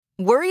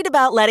Worried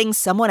about letting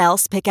someone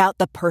else pick out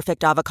the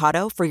perfect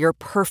avocado for your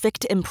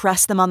perfect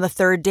impress them on the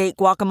third date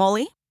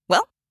guacamole?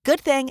 Well, good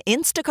thing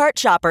Instacart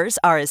shoppers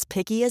are as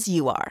picky as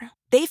you are.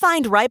 They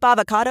find ripe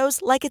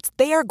avocados like it's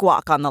their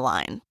guac on the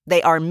line.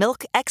 They are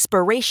milk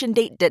expiration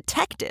date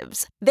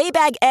detectives. They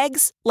bag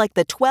eggs like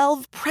the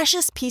 12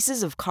 precious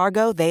pieces of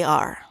cargo they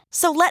are.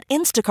 So let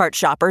Instacart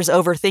shoppers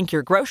overthink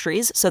your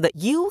groceries so that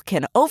you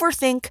can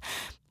overthink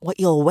what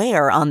you'll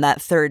wear on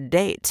that third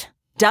date.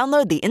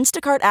 Download the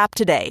Instacart app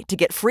today to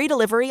get free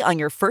delivery on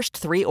your first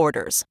 3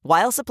 orders,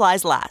 while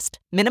supplies last.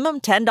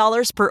 Minimum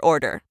 $10 per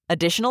order.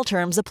 Additional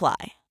terms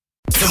apply.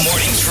 The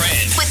Morning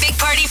Trend with Big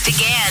Party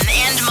began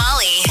and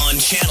Molly on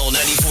Channel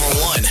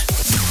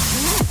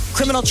 94.1.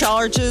 Criminal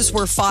charges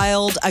were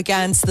filed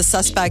against the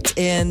suspect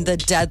in the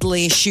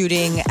deadly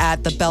shooting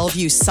at the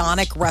Bellevue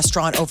Sonic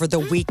restaurant over the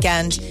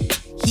weekend.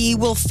 He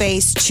will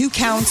face 2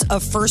 counts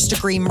of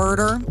first-degree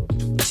murder,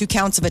 2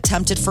 counts of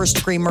attempted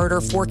first-degree murder,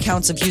 4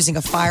 counts of using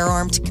a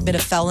firearm to commit a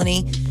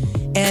felony.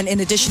 And in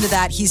addition to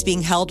that, he's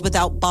being held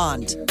without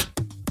bond.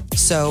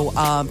 So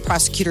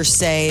prosecutors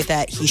say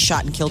that he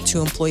shot and killed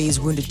 2 employees,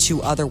 wounded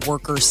 2 other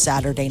workers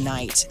Saturday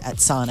night at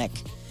Sonic.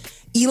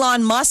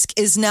 Elon Musk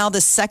is now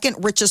the second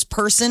richest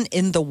person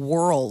in the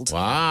world.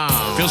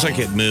 Wow. Feels like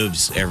it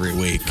moves every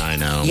week. I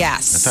know.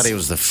 Yes. I thought he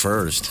was the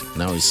first.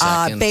 Now he's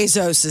second.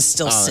 Bezos is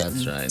still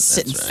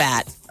sitting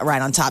fat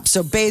right on top.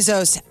 So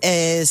Bezos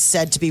is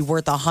said to be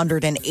worth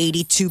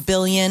 $182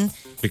 billion.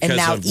 Because and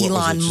now of what was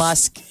Elon it?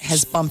 Musk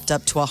has bumped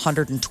up to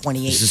 $128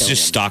 billion. Is this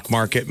just stock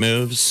market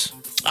moves?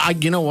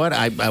 You know what?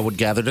 I would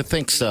gather to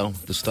think so.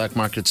 The stock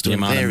market's The doing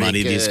amount very of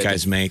money good. these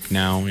guys make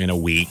now in a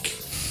week.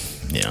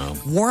 Yeah.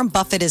 Warren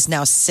Buffett is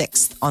now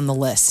 6th on the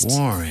list.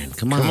 Warren,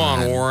 come on. Come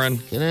on, Warren.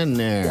 Get in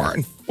there.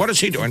 Warren, what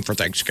is he doing for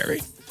Thanksgiving?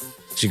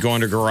 Is he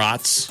going to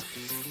Garotts?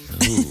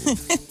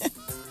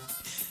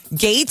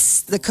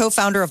 Gates, the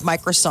co-founder of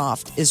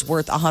Microsoft, is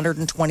worth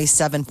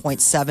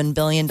 $127.7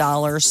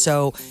 billion.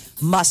 So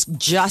Musk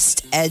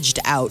just edged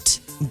out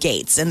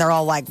Gates. And they're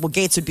all like, well,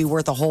 Gates would be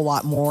worth a whole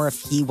lot more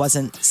if he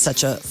wasn't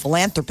such a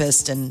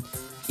philanthropist and,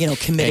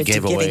 committed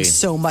to giving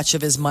so much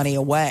of his money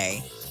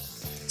away.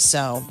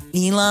 So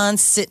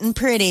Elon's sitting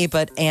pretty,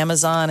 but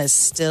Amazon is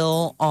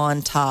still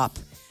on top.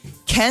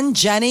 Ken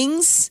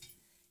Jennings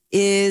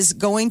is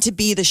going to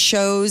be the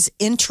show's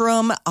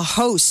interim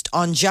host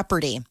on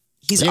Jeopardy.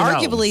 He's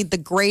arguably the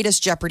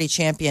greatest Jeopardy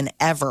champion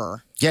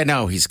ever. Yeah,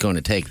 no, he's going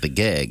to take the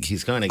gig.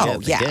 He's going to get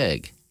the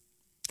gig.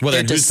 Well,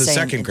 then They're who's just the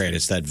saying- second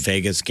greatest? That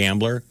Vegas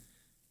gambler?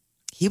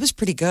 He was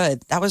pretty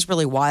good. That was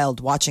really wild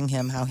watching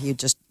him, how he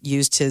just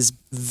used his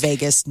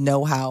Vegas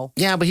know-how.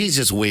 Yeah, but he's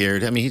just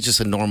weird. I mean, he's just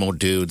a normal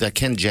dude. That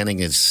Ken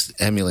Jennings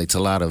emulates a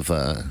lot of,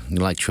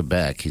 like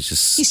Trebek.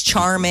 He's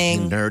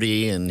charming.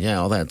 Nerdy, and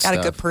all that Got stuff.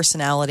 a good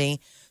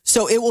personality.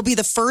 So it will be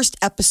the first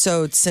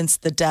episode since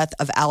the death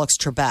of Alex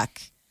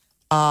Trebek.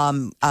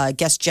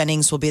 Guest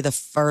Jennings will be the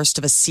first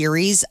of a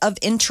series of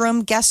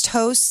interim guest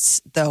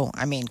hosts. Though,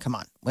 I mean, come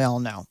on. We all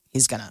know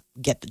he's going to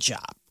get the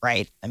job,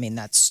 right? I mean,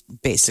 that's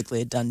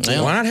basically a done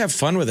deal. Why not have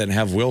fun with it and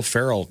have Will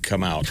Ferrell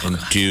come out and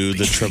do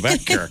the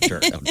Trebek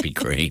character? That would be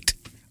great.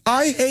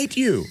 I hate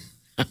you.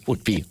 That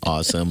would be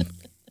awesome.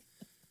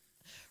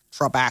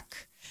 Trebek.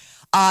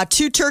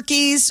 2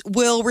 turkeys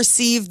will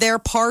receive their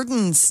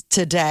pardons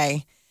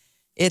today.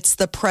 It's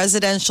the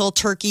presidential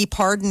turkey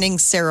pardoning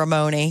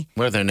ceremony.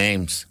 What are their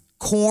names?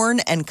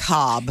 Corn and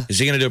Cobb. Is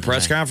he going to do a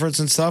press conference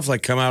and stuff?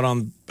 Like come out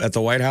at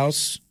the White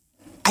House?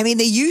 I mean,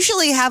 they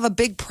usually have a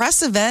big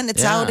press event.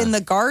 It's out in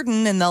the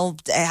garden, and they'll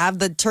have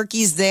the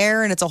turkeys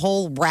there, and it's a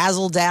whole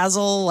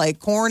razzle-dazzle, like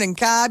Corn and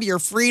Cobb. You're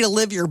free to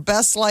live your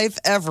best life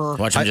ever.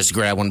 Watch him just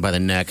grab one by the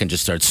neck and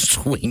just start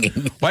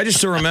swinging. Well, I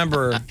just don't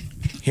remember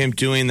him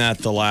doing that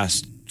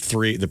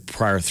the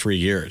prior 3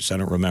 years. I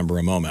don't remember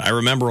a moment. I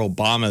remember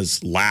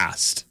Obama's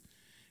last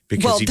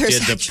because he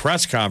did the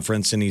press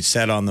conference and he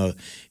said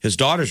his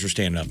daughters were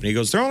standing up and he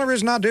goes, the only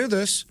reason I do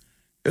this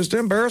is to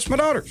embarrass my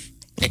daughters.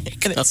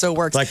 And it so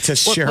works. Like to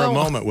share a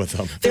moment with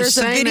them. There's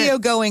a video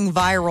going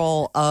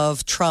viral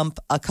of Trump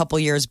a couple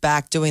years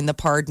back doing the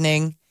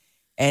pardoning.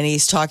 And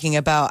he's talking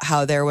about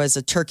how there was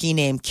a turkey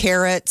named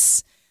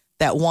Carrots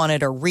that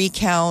wanted a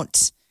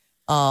recount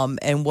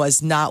and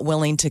was not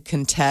willing to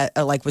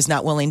was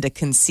not willing to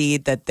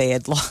concede that they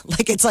had lost.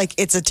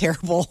 It's a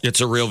terrible.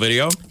 It's a real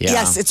video? Yeah.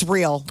 Yes, it's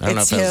real. I don't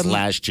know it's if it was him.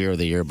 last year or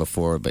the year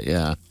before, but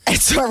yeah. And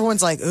so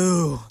everyone's like,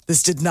 ooh,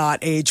 this did not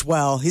age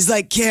well. He's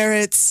like,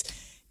 Carrots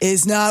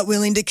is not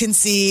willing to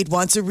concede,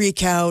 wants a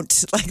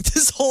recount. Like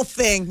this whole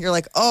thing. You're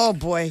like, oh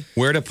boy.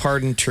 Where do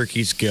pardoned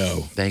turkeys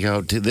go? They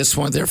go to this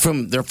one. They're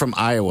from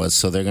Iowa,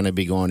 so they're going to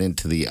be going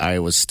into the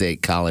Iowa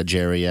State College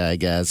area, I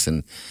guess,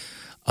 and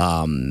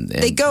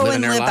they go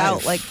and live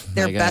out like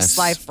their I best guess.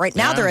 life. Right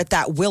now, they're at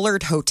that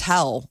Willard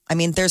Hotel. I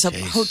mean, there's a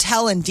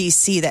hotel in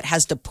D.C. that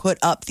has to put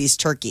up these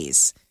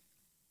turkeys,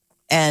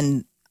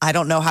 and I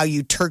don't know how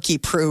you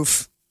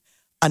turkey-proof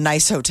a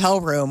nice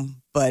hotel room,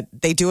 but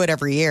they do it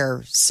every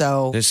year.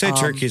 So They say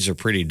turkeys are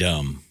pretty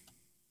dumb.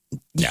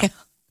 Yeah.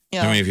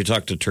 I mean, if you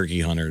talk to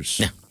turkey hunters.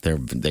 Yeah, they're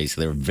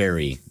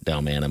very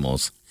dumb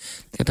animals.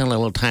 Get the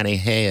little tiny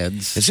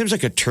heads. It seems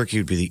like a turkey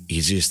would be the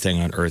easiest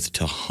thing on earth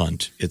to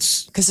hunt.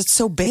 It's because it's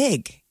so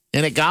big.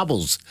 And it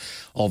gobbles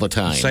all the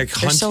time. It's like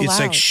so it's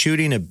like loud.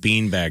 shooting a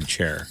beanbag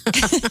chair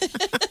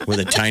with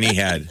a tiny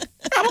head.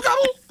 Gobble,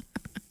 gobble.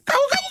 Gobble,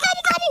 gobble,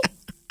 gobble, gobble.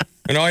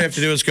 And all you have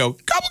to do is go,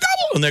 gobble,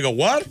 gobble. And they go,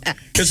 what?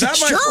 Is that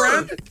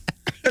my friend?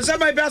 Is that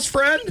my best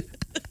friend?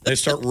 They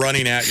start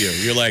running at you.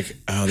 You're like,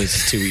 oh, this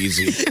is too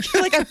easy.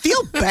 You're like, I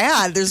feel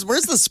bad.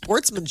 Where's the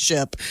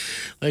sportsmanship?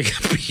 Like a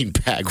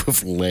beanbag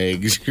with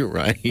legs. You're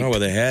right. Oh,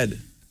 with a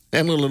head.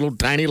 And the little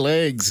tiny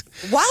legs.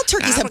 Wild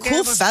turkeys have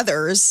cool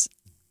feathers.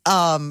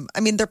 I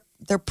mean,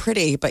 they're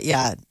pretty, but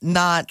yeah,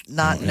 not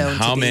known.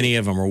 How to be. many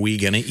of them are we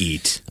going to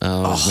eat?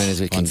 As many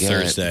as we can on get.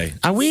 Thursday.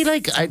 Are we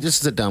this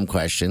is a dumb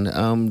question.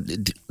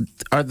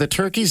 Are the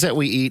turkeys that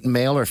we eat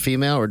male or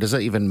female, or does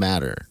that even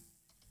matter?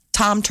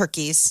 Tom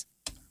turkeys.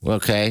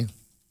 Okay.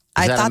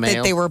 I thought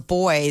that they were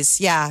boys.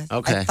 Yeah.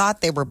 Okay. I thought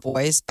they were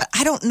boys, but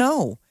I don't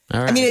know. All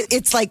right. I mean,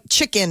 it's like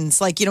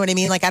chickens. Like, you know what I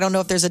mean? Like, I don't know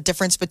if there's a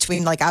difference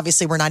between, like,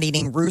 obviously we're not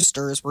eating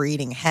roosters, we're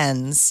eating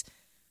hens.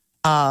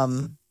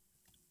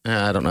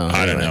 I don't know.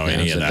 I don't know That's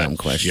any of a that. dumb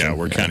question. Yeah,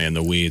 we're kind of in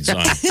the weeds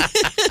on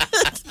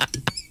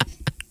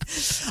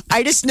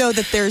I just know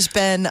that there's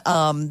been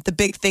the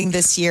big thing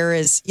this year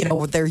is, you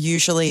know, they're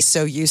usually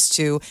so used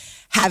to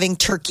having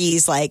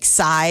turkeys like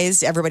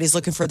sized. Everybody's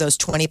looking for those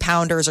 20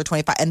 pounders or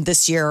 25. And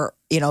this year,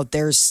 you know,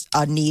 there's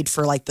a need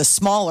for like the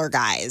smaller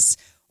guys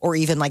or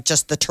even like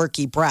just the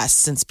turkey breasts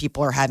since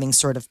people are having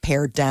sort of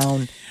pared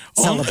down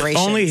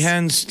celebrations. Only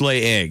hens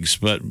lay eggs,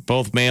 but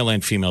both male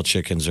and female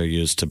chickens are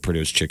used to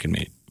produce chicken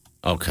meat.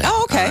 Okay.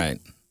 Oh, okay. All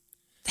right.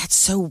 That's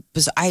so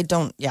bizarre.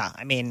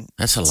 I mean,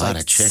 That's a it's lot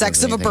like of chickens.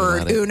 sex of a when you think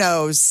bird. about it. Who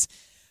knows?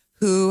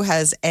 Who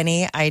has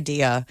any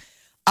idea?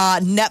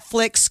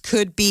 Netflix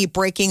could be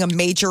breaking a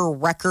major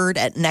record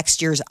at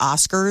next year's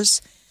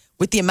Oscars.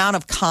 With the amount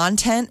of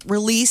content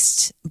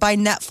released by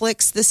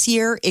Netflix this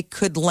year, it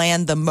could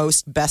land the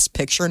most Best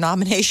Picture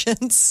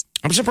nominations.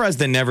 I'm surprised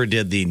they never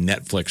did the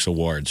Netflix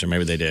awards, or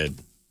maybe they did.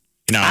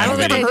 You know, I don't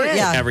everybody- never heard it.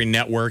 Yeah. every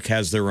network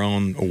has their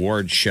own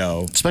award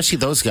show. Especially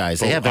those guys.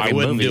 They have I every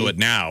wouldn't movie. do it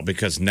now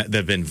because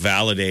they've been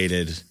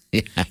validated.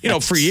 Yes. You know,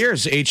 for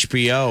years,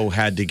 HBO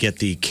had to get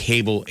the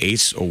Cable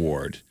Ace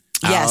Award,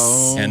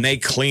 Yes. and they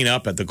clean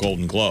up at the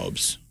Golden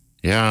Globes.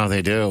 Yeah,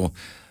 they do.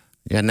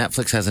 Yeah,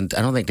 Netflix hasn't.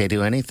 I don't think they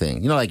do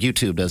anything. You know, like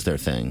YouTube does their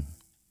thing.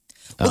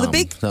 Well, the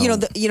big, so-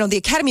 the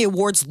Academy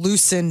Awards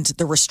loosened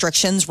the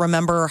restrictions.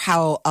 Remember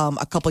how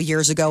a couple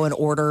years ago, in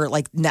order,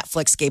 like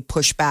Netflix gave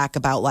pushback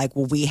about like,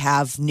 well, we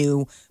have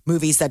new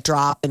movies that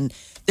drop, and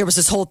there was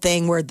this whole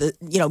thing where the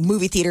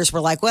movie theaters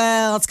were like,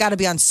 well, it's got to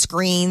be on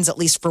screens at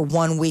least for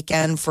one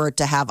weekend for it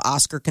to have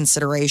Oscar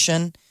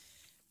consideration.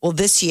 Well,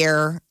 this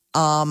year,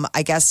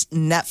 I guess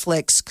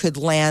Netflix could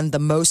land the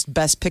most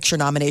Best Picture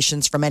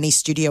nominations from any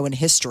studio in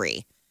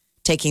history,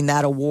 taking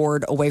that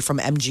award away from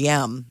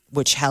MGM,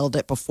 which held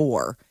it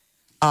before.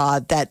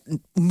 That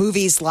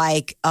movies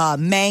like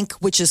Mank,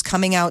 which is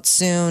coming out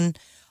soon,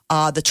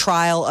 The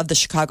Trial of the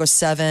Chicago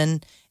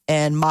 7,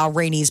 and Ma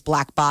Rainey's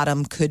Black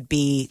Bottom could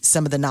be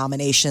some of the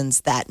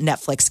nominations that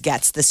Netflix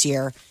gets this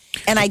year.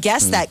 And I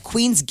guess that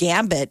Queen's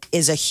Gambit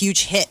is a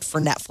huge hit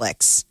for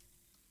Netflix.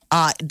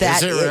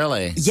 Is it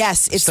really?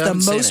 Yes, it's Still the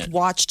haven't seen most it.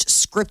 watched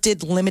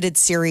scripted limited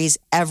series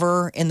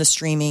ever in the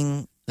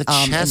streaming. The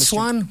chess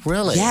one?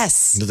 Really?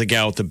 Yes. The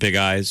gal with the big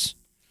eyes.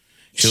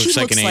 She looks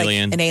like an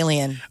alien. An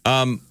alien.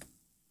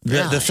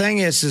 The thing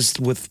is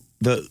with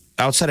the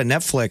outside of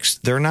Netflix,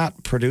 they're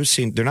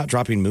not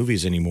dropping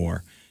movies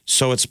anymore.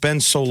 So it's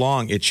been so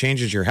long, it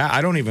changes your hat.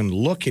 I don't even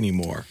look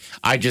anymore.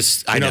 I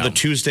know the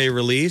Tuesday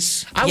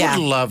release. I Yeah.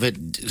 would love it.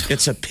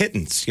 It's a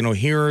pittance. You know,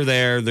 here or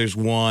there, there's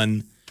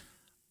one.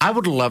 I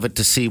would love it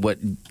to see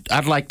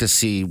I'd like to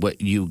see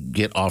what you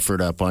get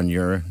offered up on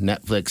your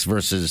Netflix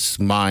versus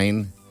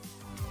mine.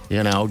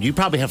 You know, you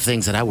probably have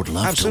things that I would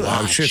love to watch.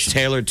 I'm sure it's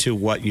tailored to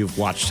what you've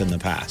watched in the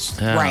past.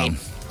 Right.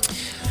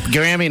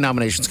 Grammy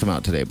nominations come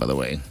out today, by the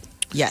way.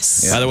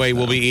 Yes. By the way,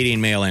 we'll be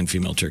eating male and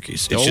female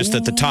turkeys. It's just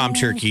that the Tom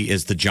turkey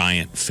is the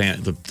giant,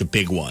 the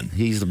big one.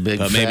 He's the big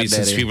But maybe fat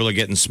since daddy. people are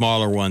getting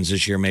smaller ones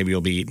this year, maybe you'll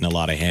be eating a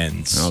lot of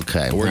hens.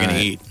 Okay, But we're going all to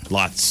right. eat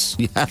lots.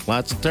 Yeah,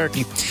 lots of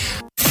turkey. Wake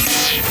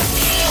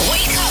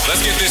up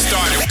Let's get this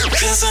started.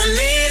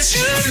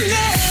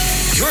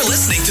 You're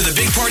listening to the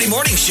Big Party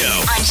Morning Show.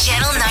 on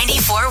Channel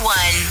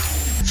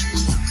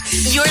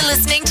 94.1. You're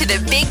listening to the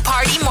Big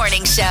Party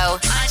Morning Show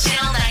on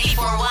Channel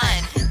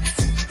 94.1.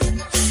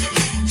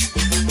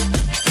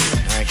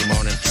 All right, good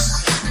morning.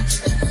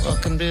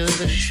 Welcome to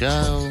the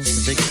show,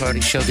 the Big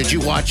Party Show. Did you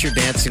watch your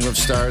Dancing with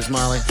Stars,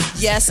 Molly?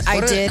 Yes,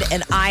 I did,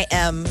 and I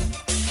am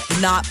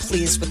not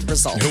pleased with the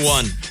results. Who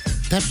won?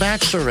 That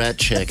Bachelorette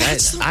chick.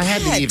 I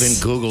had to even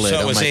Google it. So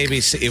it I'm was like,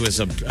 ABC. It was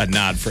a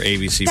nod for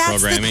ABC That's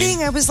programming. the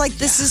thing. I was like,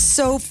 this is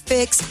so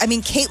fixed. I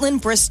mean,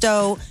 Caitlin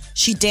Bristow,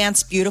 she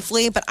danced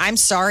beautifully, but I'm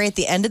sorry, at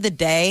the end of the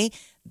day,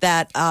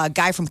 that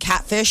guy from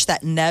Catfish,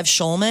 that Nev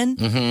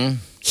Schulman,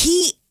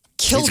 he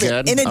killed He's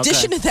it. good? In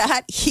addition Okay. to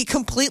that, he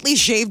completely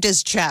shaved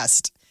his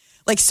chest.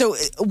 Like, so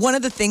one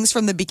of the things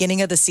from the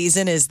beginning of the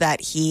season is that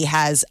he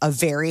has a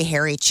very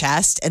hairy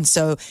chest. And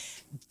so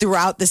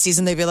throughout the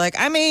season, they'd be like,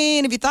 I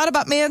mean, if you thought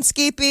about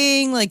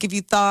manscaping, like if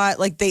you thought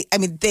like they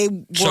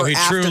were So he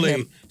after truly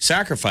him.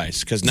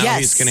 sacrificed because now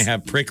he's going to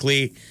have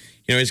prickly,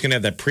 he's going to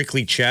have that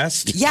prickly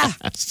chest. Yeah.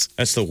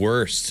 That's the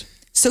worst.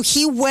 So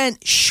he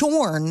went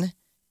shorn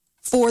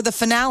for the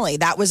finale.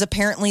 That was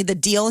apparently the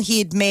deal he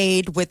had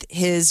made with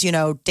his,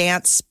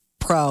 dance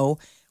pro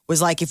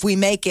was like, if we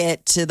make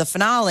it to the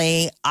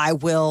finale,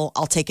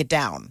 I'll take it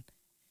down.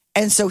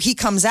 And so he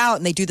comes out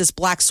and they do this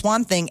black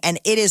swan thing and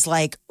it is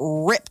like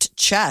ripped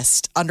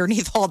chest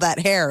underneath all that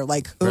hair.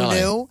 Like who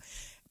knew?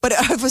 But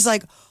I was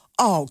like,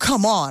 oh,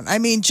 come on. I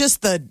mean,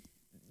 just the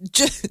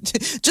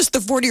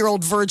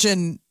 40-year-old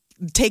virgin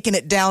taking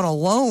it down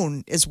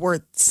alone is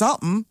worth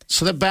something.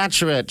 So the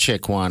Bachelorette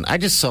chick won. I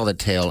just saw the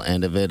tail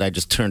end of it. I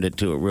just turned it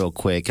to it real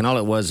quick. And all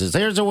it was is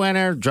there's a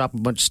winner, drop a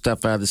bunch of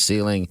stuff out of the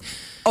ceiling.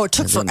 Oh, it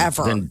took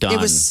forever. Then done. It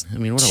was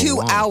what 2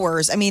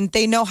 hours. I mean,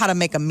 they know how to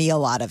make a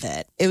meal out of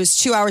it. It was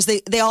 2 hours.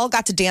 They all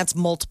got to dance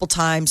multiple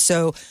times.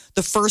 So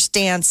the first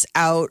dance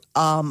out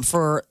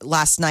for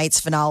last night's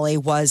finale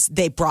was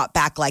they brought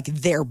back like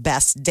their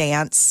best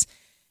dance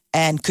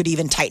and could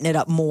even tighten it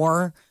up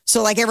more.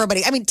 So like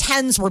everybody, I mean,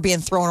 10s were being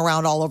thrown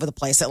around all over the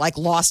place. It like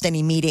lost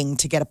any meeting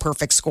to get a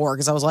perfect score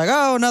because I was like,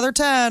 oh, another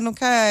 10.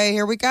 Okay,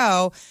 here we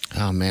go.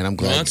 Oh, man, I'm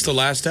glad. Well, that's the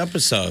last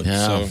episode.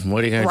 Yeah. So.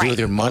 What are you going to do with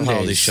your Mondays?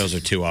 All these shows are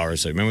 2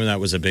 hours. Remember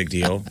that was a big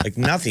deal? Like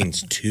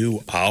nothing's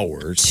 2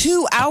 hours.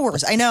 2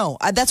 hours. I know.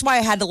 That's why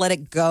I had to let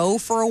it go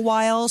for a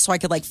while so I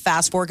could like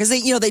fast forward because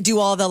they do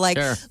all the like,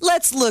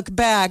 let's look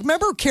back.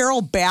 Remember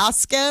Carol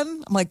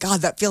Baskin? I'm like,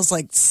 God, that feels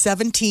like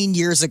 17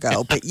 years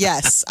ago. But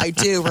yes, I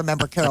do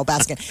remember Carol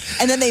Baskin.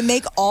 And then they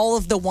make all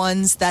of the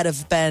ones that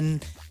have been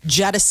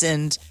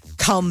jettisoned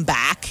come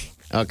back.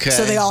 Okay.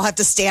 So they all have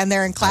to stand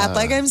there and clap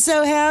like, I'm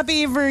so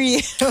happy for you.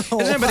 Is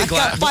anybody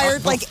glad? Got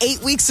fired like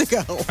 8 weeks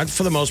ago.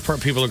 For the most part,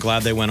 people are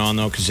glad they went on,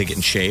 though, because they get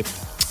in shape.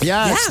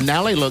 Yeah.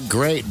 Nelly looked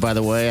great, by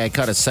the way. I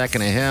caught a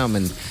second of him,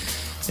 and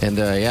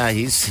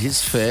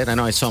he's fit. I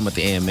know I saw him at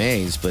the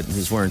AMAs, but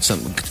he's wearing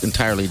something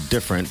entirely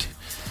different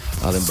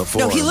than before.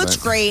 No, he looks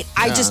great.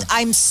 Yeah.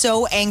 I'm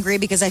so angry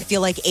because I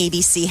feel like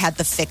ABC had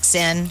the fix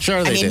in.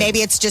 Sure, they did. Maybe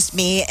it's just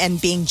me and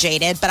being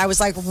jaded, but I was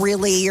like,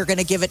 really? You're going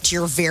to give it to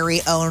your very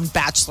own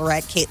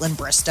Bachelorette, Caitlin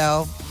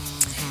Bristow?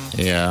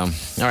 Yeah.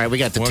 All right, we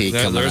got the tea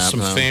coming There's up.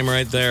 some fame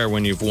right there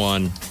when you've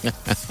won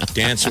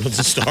Dancing with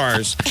the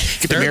Stars.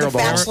 Get the mirror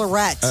ball.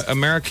 Bachelorette.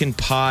 American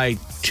Pie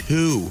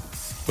 2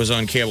 was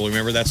on cable.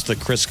 Remember, that's the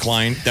Chris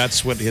Klein.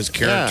 That's what his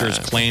character's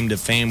claim to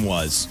fame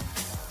was.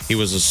 He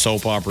was a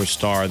soap opera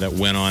star that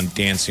went on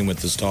Dancing with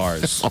the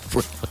Stars. Oh,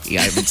 really?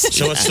 I haven't seen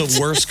So it's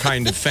the worst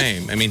kind of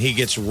fame. I mean, he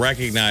gets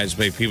recognized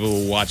by people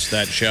who watch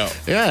that show.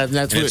 Yeah, and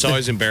it's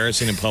always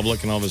embarrassing in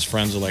public, and all of his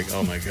friends are like,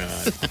 oh, my God.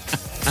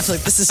 I was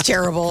like, this is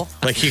terrible.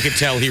 Like, you could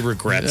tell he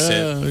regrets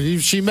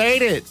it. She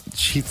made it.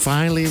 She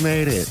finally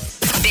made it.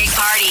 Big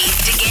Party,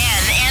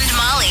 DeGan and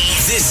Molly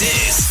This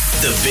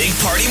is the Big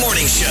Party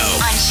Morning Show.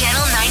 on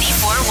Channel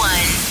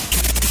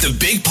 94.1. The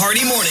Big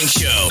Party Morning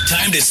Show.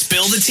 Time to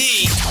spill the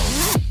tea.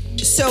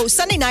 So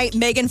Sunday night,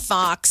 Megan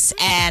Fox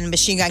and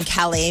Machine Gun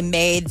Kelly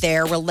made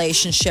their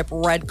relationship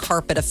red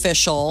carpet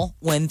official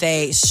when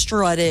they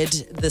strutted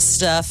the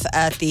stuff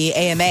at the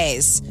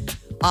AMAs.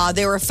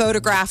 They were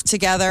photographed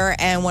together,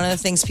 and one of the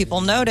things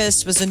people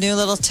noticed was a new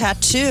little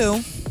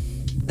tattoo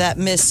that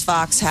Miss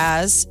Fox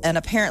has, and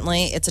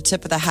apparently it's a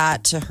tip of the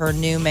hat to her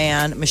new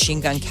man,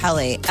 Machine Gun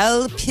Kelly,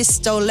 El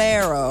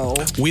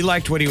Pistolero. We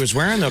liked what he was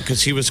wearing, though,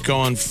 because he was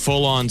going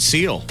full-on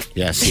SEAL.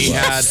 Yes, He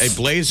had a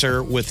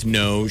blazer with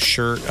no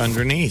shirt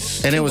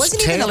underneath. And it was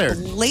wasn't tailored.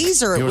 even a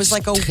blazer. It was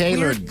like a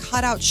tailored. weird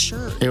cutout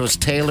shirt. It was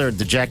tailored.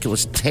 The jacket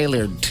was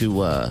tailored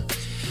to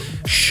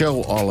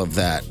show all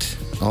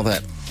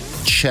that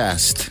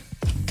chest.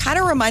 Kind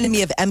of reminded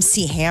me of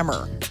MC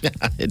Hammer. Yeah,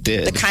 it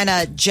did. The kind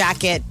of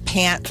jacket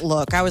pant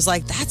look. I was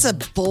like, that's a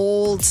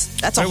bold.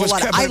 That's a whole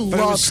lot. I love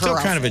her. It was still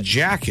kind of a outfit.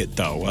 jacket,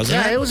 though, wasn't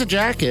it? Yeah, it was a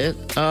jacket.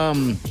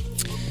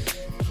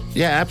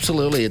 Yeah,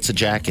 absolutely. It's a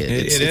jacket.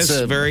 It is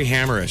very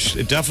hammerish.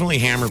 It definitely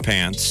hammer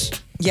pants.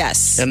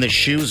 Yes, And the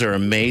shoes are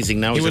amazing.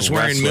 Now He he's was a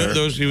wearing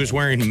wrestler. he was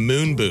wearing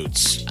moon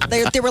boots.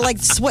 they were like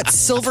what,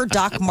 silver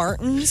Doc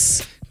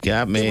Martens.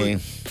 Got me.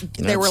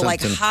 They were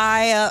like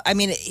high. I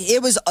mean,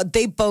 it was.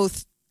 They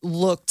both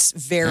looked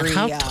very.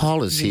 How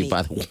tall is he, unique.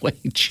 by the way?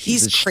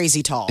 Jesus. He's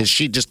crazy tall. Is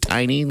she just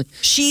tiny?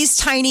 She's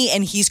tiny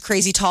and he's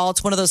crazy tall.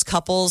 It's one of those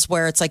couples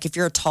where it's like if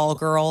you're a tall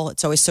girl,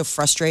 it's always so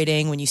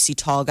frustrating when you see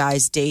tall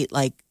guys date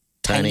like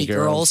tiny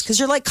girls because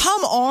you're like,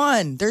 come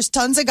on, there's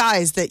tons of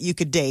guys that you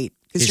could date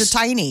because you're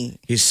tiny.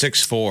 He's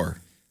 6'4".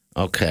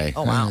 Okay.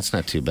 Oh, wow. That's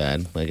not too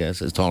bad, I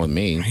guess. It's taller than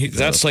me.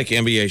 That's like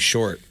NBA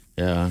short.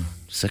 Yeah,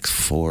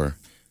 6'4".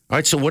 All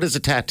right, so what does the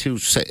tattoo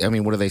say? I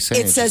mean, what are they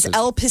saying? It says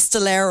El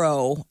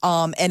Pistolero,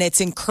 and it's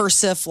in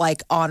cursive,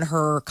 like on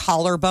her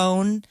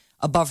collarbone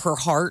above her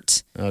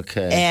heart.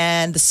 Okay.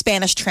 And the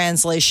Spanish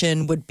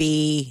translation would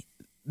be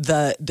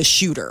the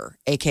shooter,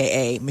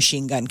 aka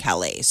Machine Gun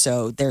Kelly.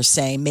 So they're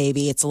saying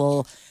maybe it's a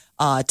little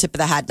tip of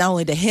the hat, not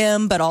only to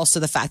him, but also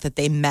the fact that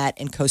they met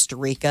in Costa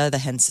Rica,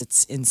 hence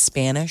it's in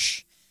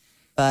Spanish.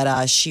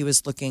 But she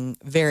was looking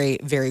very,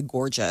 very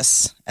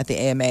gorgeous at the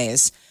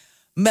AMAs.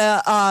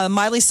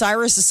 Miley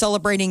Cyrus is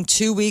celebrating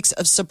 2 weeks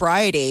of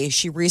sobriety.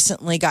 She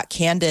recently got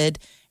candid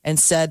and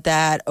said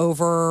that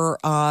over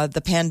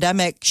the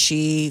pandemic,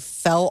 she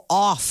fell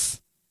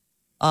off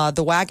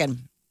the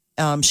wagon.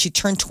 She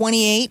turned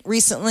 28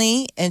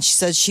 recently, and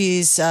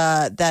she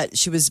said that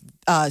she was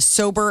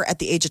sober at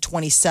the age of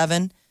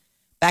 27.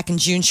 Back in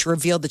June, she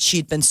revealed that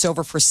she'd been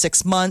sober for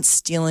 6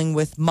 months. Dealing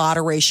with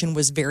moderation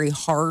was very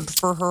hard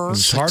for her.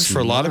 It's hard for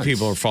a lot of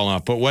people who are falling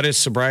off. But what is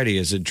sobriety?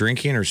 Is it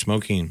drinking or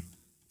smoking?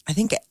 I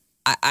think,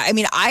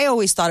 I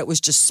always thought it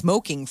was just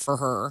smoking for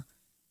her.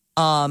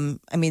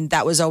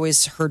 That was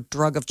always her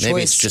drug of choice.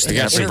 Maybe it's just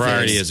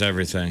sobriety is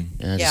everything.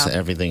 Yeah, just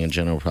everything in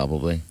general,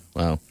 probably.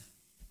 Wow.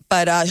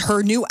 But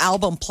her new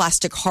album,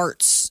 Plastic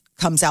Hearts,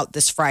 comes out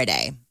this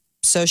Friday.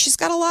 So she's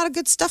got a lot of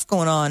good stuff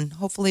going on.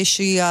 Hopefully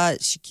she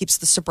keeps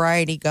the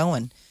sobriety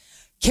going.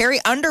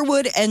 Carrie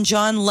Underwood and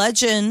John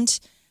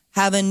Legend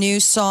have a new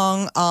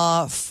song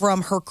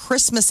from her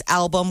Christmas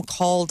album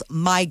called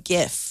My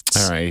Gift.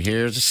 All right,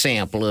 here's a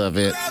sample of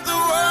it. Let the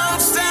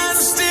world stand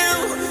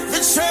still, the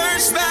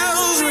church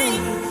bells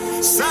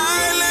ring,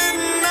 silent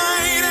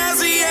night as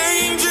the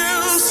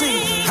angels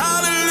sing.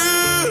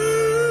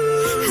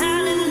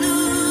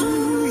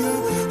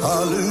 Hallelujah,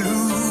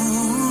 hallelujah,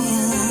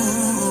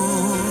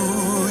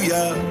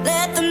 hallelujah.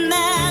 Let the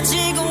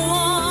magic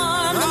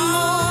warm the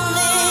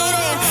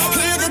moonlit air,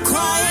 hear the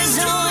choir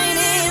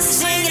joining,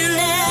 singing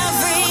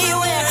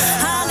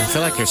everywhere. I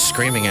feel like they're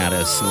screaming at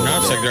us. No,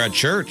 it's like they're at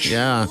church.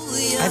 Yeah.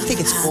 I think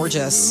it's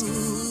gorgeous.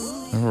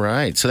 All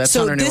right. So that's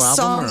on her new album? So this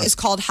song is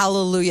called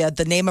Hallelujah.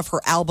 The name of her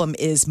album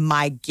is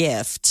My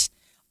Gift.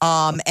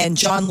 And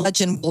John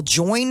Legend will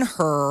join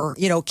her.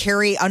 You know,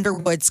 Carrie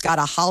Underwood's got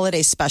a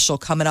holiday special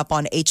coming up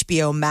on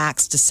HBO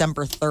Max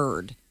December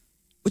 3rd,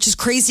 which is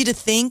crazy to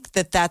think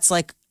that that's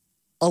like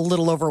a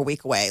little over a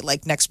week away,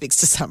 like next week's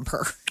December.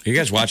 Are you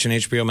guys watching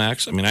HBO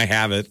Max? I mean, I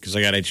have it because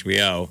I got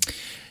HBO.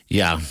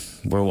 Yeah,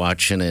 we're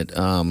watching it.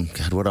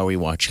 God, what are we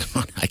watching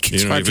on?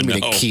 It's hard for me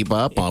to keep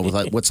up on with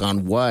like, what's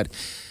on what.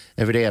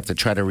 Every day I have to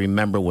try to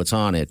remember what's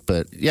on it.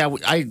 But yeah,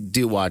 I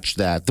do watch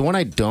that. The one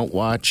I don't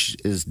watch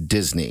is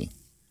Disney.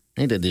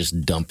 I need to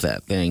just dump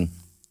that thing.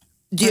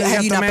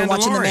 Have you not been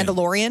watching The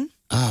Mandalorian?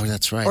 Oh,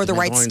 that's right. Or The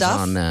Right Stuff?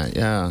 On that,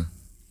 yeah.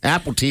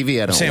 Apple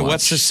TV, I don't watch.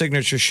 What's the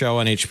signature show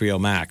on HBO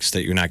Max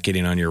that you're not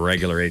getting on your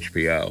regular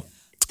HBO?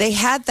 They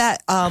had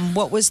that,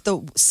 what was the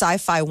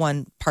sci-fi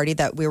one party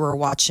that we were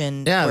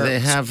watching? Yeah, they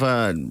have,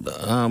 gosh,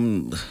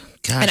 and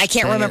I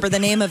can't remember the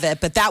name of it,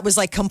 but that was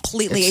like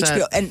completely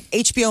HBO. And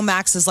HBO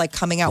Max is like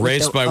coming out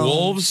Raised with their by own.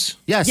 Wolves?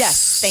 Yes.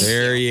 Yes, thank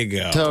there you. you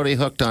go. Totally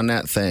hooked on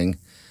that thing.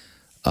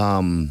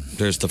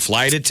 There's The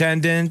Flight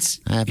Attendant.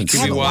 I haven't You could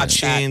be seen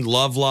watching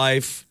Love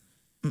Life.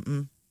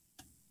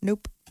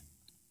 Nope.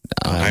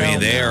 I mean,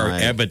 they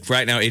are, but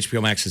right now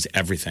HBO Max is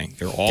everything.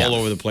 They're all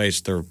over the place.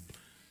 They're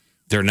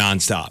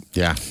nonstop.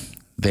 Yeah.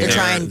 They're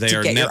trying they to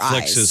are get your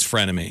Netflix's eyes.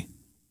 frenemy.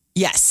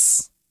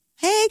 Yes.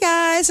 Hey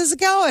guys, how's it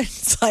going?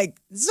 It's like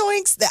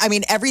zoinks. I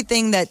mean,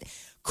 everything that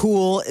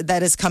cool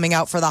that is coming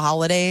out for the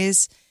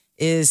holidays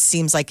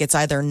seems like it's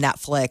either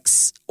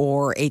Netflix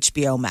or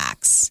HBO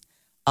Max.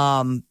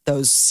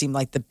 Those seem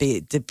like to be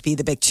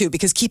the big two,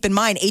 because keep in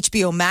mind,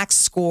 HBO Max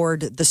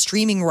scored the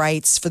streaming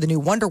rights for the new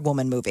Wonder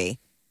Woman movie.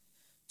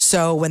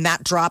 So when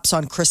that drops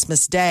on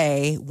Christmas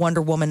Day,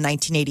 Wonder Woman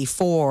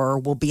 1984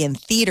 will be in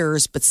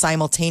theaters, but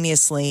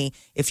simultaneously,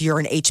 if you're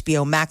an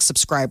HBO Max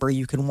subscriber,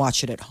 you can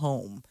watch it at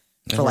home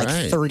for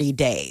 30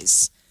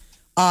 days.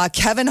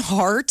 Kevin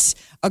Hart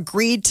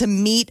agreed to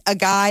meet a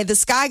guy.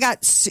 This guy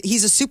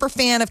he's a super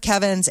fan of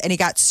Kevin's, and he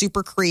got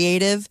super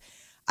creative.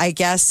 I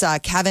guess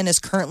Kevin is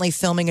currently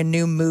filming a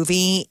new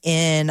movie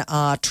in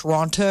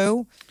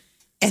Toronto,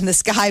 and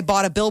this guy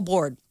bought a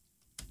billboard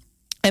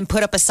and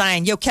put up a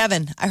sign. Yo,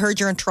 Kevin, I heard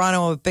you're in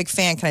Toronto. I'm a big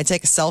fan. Can I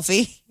take a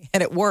selfie?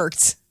 And it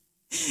worked.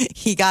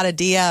 He got a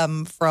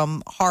DM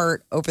from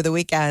Hart over the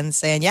weekend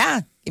saying, yeah,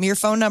 give me your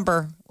phone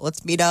number.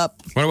 Let's meet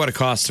up. I wonder what it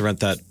costs to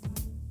rent that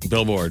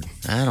billboard.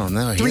 I don't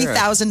know.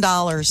 $3,000.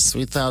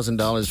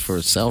 $3,000 for a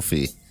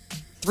selfie.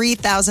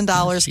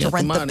 $3,000 to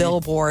rent the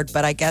billboard.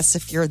 But I guess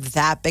if you're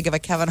that big of a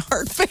Kevin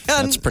Hart fan.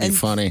 That's pretty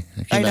funny.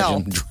 I can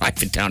imagine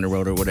driving down the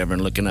road or whatever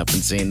and looking up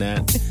and seeing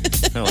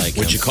that. I like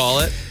Would you call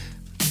it?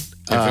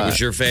 If it was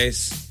your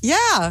face?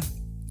 Yeah.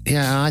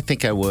 Yeah, I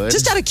think I would.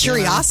 Just out of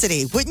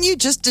curiosity. Wouldn't you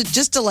just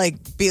to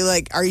like be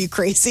like, are you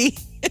crazy?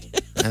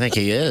 I think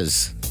he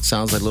is.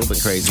 Sounds like a little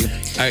bit crazy.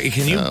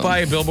 Can you buy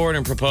a billboard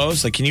and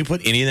propose? Like, can you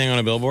put anything on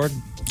a billboard?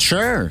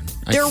 Sure.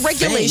 There are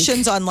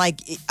regulations on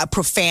like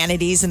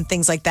profanities and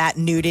things like that,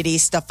 nudity,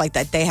 stuff like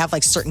that. They have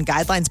like certain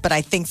guidelines, but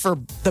I think for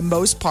the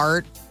most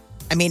part,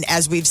 I mean,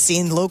 as we've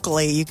seen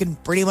locally, you can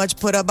pretty much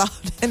put about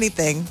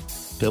anything.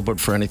 billboard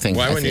for anything.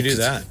 Why wouldn't you do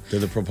that? Do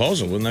the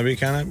proposal? Wouldn't that be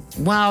kind of?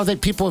 Well,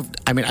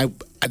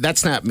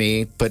 that's not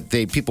me, but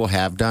people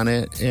have done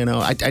it. You know,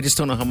 I just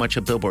don't know how much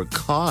a billboard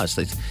costs.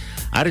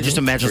 I'd have just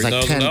imagined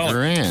it's like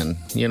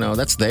 $10,000. You know,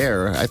 that's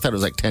there. I thought it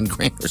was like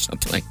 $10,000 or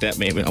something like that.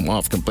 Maybe I'm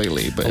off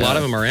completely, but a lot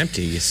of them are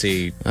empty. You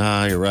see.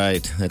 You're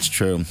right. That's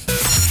true.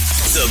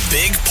 The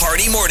Big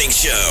Party Morning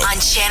Show on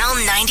Channel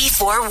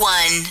 94.1.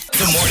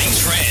 The Morning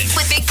Trend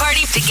With Big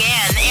Party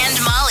began and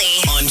Molly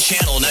on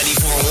Channel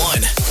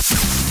 94.1.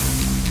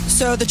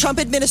 So the Trump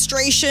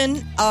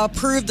administration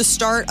approved the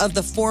start of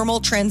the formal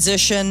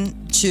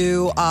transition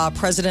to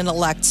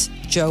President-elect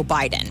Joe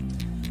Biden.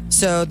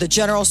 So the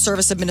General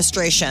Service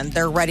Administration,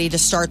 they're ready to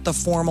start the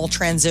formal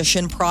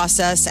transition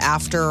process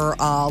after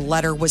a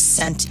letter was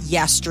sent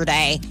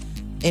yesterday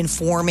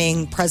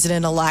informing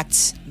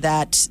President-elect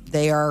that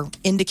they are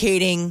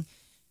indicating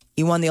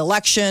he won the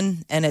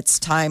election and it's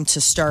time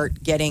to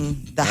start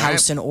getting the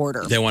house in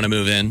order. They want to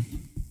move in.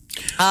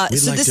 So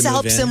this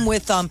helps him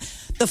with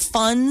the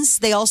funds.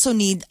 They also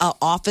need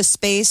office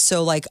space.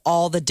 So like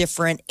all the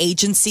different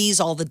agencies,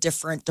 all the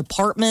different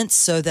departments,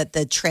 so that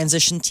the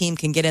transition team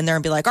can get in there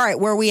and be like, all right,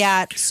 where are we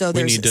at? So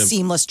there's a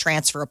seamless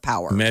transfer of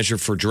power. Measure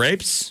for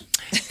drapes.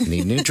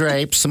 Need new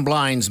drapes, some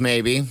blinds,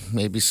 maybe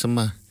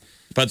some.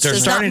 But they're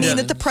does starting not mean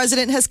to. that the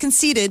president has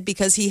conceded,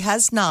 because he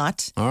has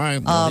not. All right.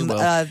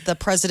 Well, the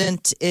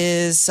president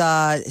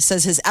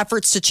says his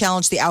efforts to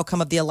challenge the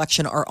outcome of the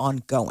election are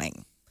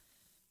ongoing.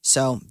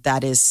 So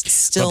that is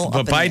still.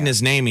 But Biden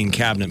is naming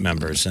cabinet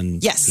members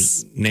and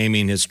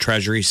naming his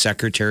Treasury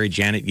Secretary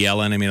Janet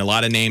Yellen. I mean, a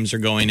lot of names are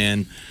going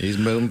in. He's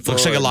moving forward.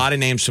 Looks like a lot of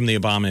names from the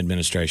Obama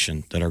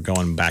administration that are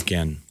going back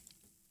in.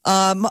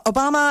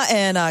 Obama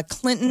and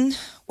Clinton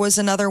was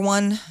another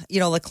one,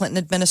 the Clinton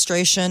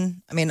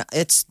administration. I mean,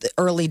 it's the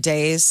early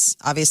days.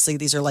 Obviously,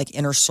 these are like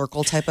inner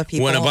circle type of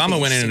people. When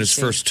Obama went in his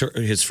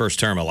first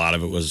term, a lot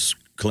of it was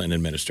Clinton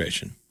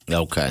administration.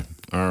 Okay.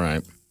 All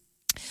right.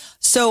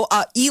 So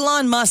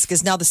Elon Musk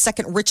is now the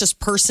second richest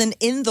person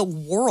in the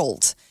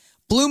world.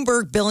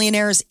 Bloomberg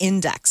Billionaires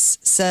Index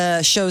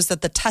shows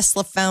that the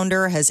Tesla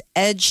founder has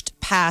edged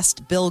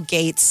past Bill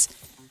Gates.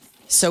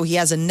 So he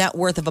has a net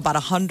worth of about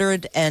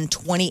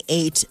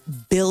 $128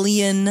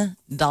 billion.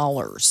 Wow,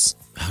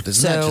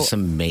 isn't that just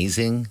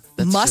amazing?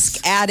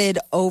 Musk added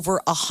over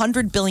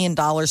 $100 billion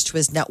to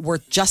his net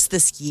worth just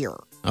this year.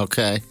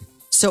 Okay.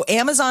 So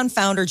Amazon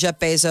founder Jeff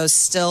Bezos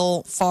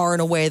still far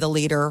and away the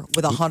leader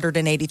with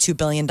 $182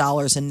 billion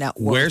in net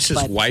worth. Where's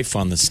his wife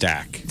on the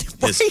stack?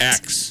 His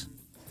ex.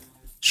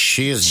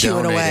 She is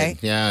donated. Away.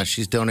 Yeah,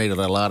 she's donated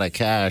a lot of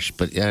cash,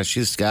 but yeah,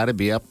 she's got to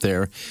be up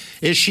there.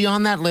 Is she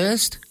on that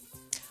list?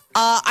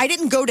 I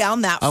didn't go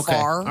down that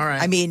far. All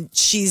right. I mean,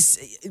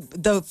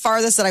 the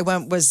farthest that I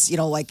went was,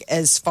 like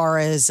as far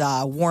as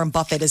Warren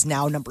Buffett is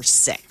now number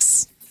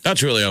 6.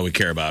 That's really all we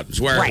care about. Is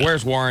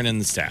where's Warren in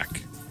the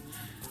stack?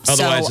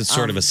 Otherwise, it's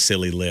sort of a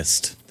silly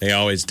list. They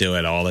always do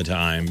it all the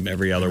time.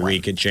 Every other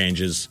week it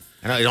changes.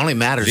 I know, it only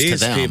matters to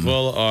them. These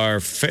people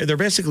they're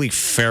basically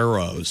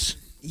pharaohs.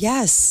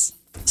 Yes,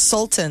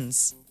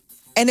 sultans.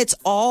 And it's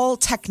all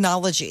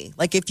technology.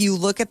 Like if you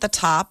look at the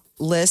top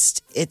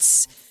list,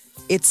 it's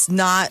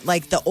not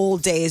like the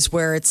old days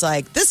where it's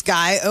like this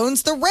guy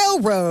owns the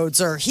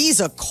railroads or he's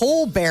a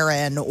coal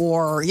baron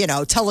or,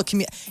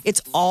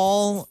 it's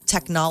all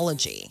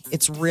technology.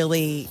 It's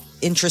really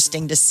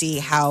interesting to see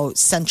how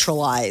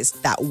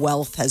centralized that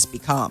wealth has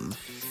become.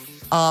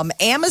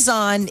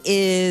 Amazon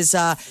is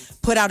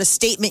put out a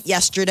statement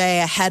yesterday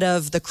ahead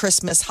of the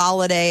Christmas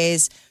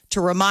holidays to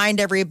remind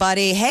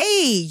everybody,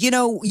 hey,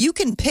 you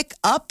can pick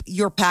up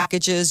your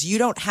packages. You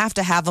don't have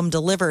to have them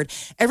delivered.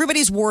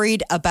 Everybody's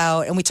worried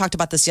about, and we talked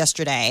about this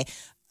yesterday,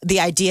 the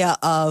idea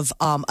of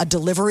a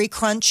delivery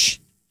crunch.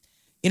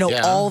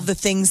 All of the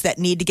things that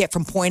need to get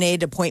from point A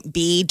to point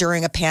B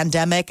during a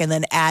pandemic, and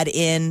then add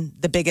in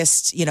the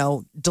biggest,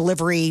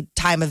 delivery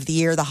time of the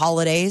year, the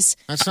holidays.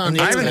 That's not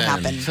going to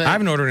happen. I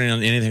haven't ordered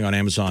anything on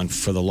Amazon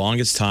for the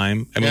longest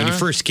time. I mean, when you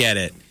first get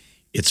it,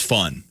 it's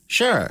fun.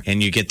 Sure.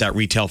 And you get that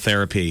retail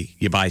therapy.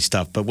 You buy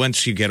stuff. But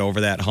once you get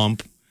over that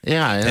hump.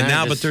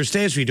 Yeah. But there's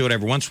days where you do it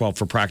every once in a while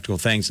for practical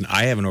things. And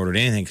I haven't ordered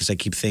anything because I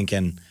keep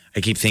thinking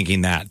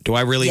that. Do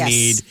I really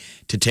need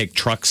to take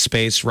truck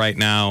space right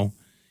now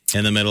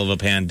in the middle of a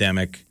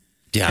pandemic?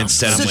 Yeah.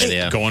 Instead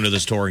of going to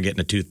the store and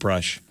getting a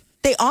toothbrush.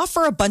 They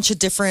offer a bunch of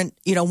different,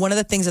 one of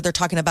the things that they're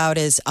talking about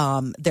is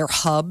their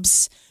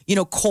hubs.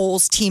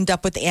 Kohl's teamed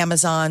up with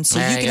Amazon, so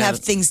you can have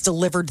things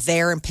delivered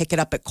there and pick it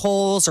up at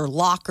Kohl's or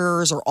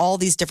Lockers or all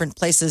these different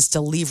places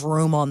to leave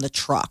room on the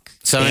truck.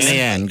 So in the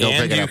end, go pick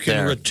it up there. And you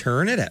can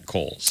return it at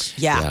Kohl's.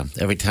 Yeah.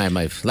 Every time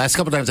last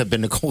couple times I've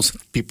been to Kohl's,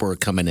 people are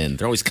coming in.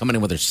 They're always coming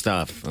in with their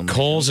stuff.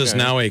 Kohl's is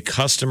now a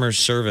customer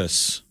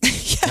service.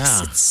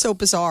 Yes, it's so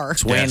bizarre.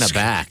 It's way in the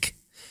back.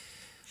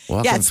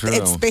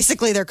 It's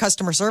basically their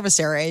customer service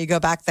area. You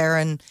go back there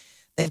and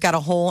they've got a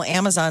whole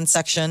Amazon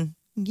section.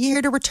 You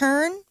here to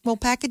return? We'll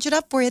package it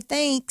up for you.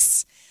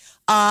 Thanks.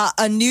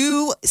 A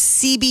new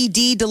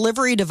CBD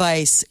delivery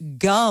device,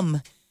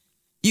 Gum.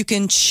 You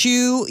can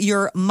chew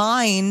your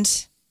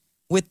mind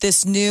with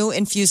this new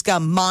infused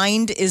gum.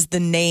 Mind is the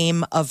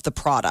name of the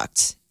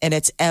product, and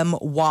it's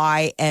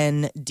MYND.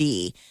 And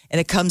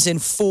it comes in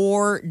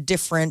 4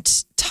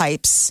 different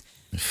types.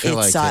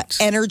 It's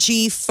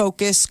energy,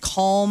 focus,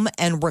 calm,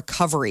 and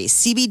recovery.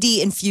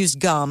 CBD infused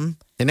gum.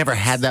 They never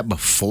had that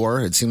before.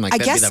 It seemed like I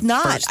that'd guess be the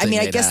not. first I mean, thing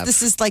I they'd guess have.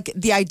 this is like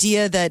the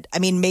idea that, I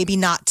mean, maybe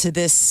not to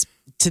this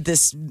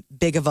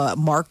big of a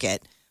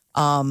market.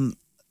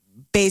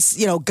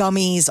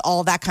 Gummies,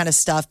 all that kind of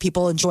stuff.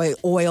 People enjoy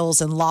oils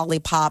and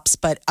lollipops,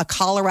 but a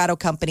Colorado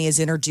company is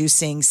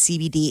introducing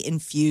CBD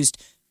infused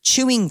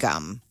chewing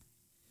gum.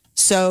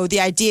 So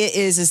the idea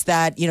is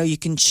that, you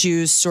can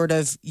choose sort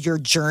of your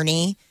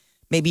journey.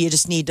 Maybe you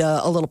just need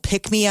a little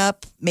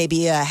pick-me-up. Maybe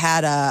you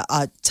had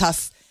a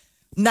tough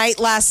night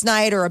last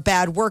night or a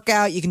bad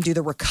workout. You can do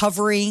the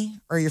recovery,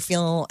 or you're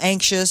feeling a little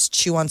anxious,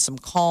 chew on some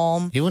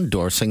calm. You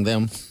endorsing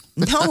them?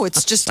 No,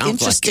 it's just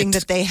interesting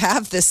that they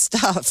have this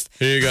stuff.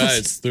 Hey, you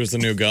guys, there's the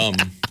new gum.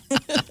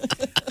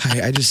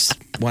 I just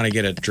want to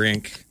get a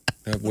drink.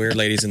 Weird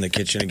ladies in the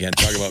kitchen again,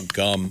 talking about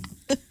gum.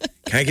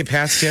 Can I get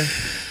past you?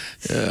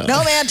 Yeah.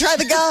 No, man, try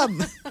the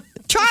gum.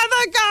 Try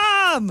the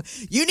gum.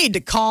 You need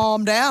to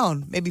calm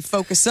down, maybe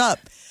focus up.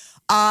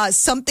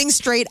 Something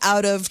straight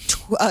out of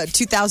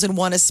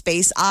 2001: A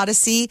Space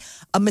Odyssey.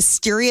 A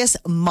mysterious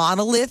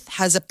monolith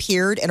has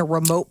appeared in a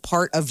remote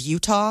part of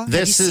Utah. Have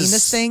you seen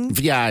this thing?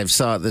 Yeah, I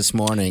saw it this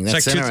morning.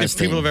 That's interesting. If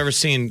people have ever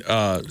seen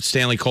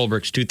Stanley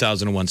Kubrick's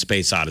 2001: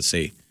 Space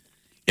Odyssey,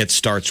 it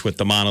starts with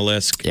the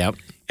monolith. Yep.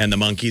 And the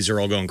monkeys are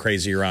all going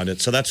crazy around it.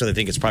 So that's what I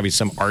think. It's probably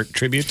some art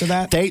tribute to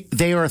that.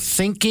 They are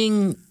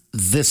thinking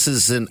this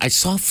is I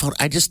saw a photo.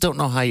 I just don't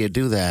know how you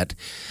do that.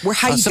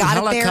 How you got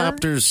it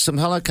there? Some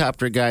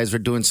helicopter guys were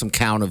doing some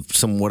count of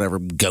some whatever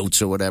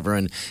goats or whatever,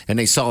 and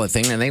they saw the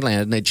thing and they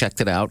landed and they checked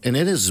it out, and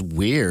it is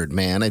weird,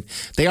 man.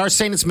 They are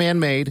saying it's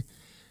man-made.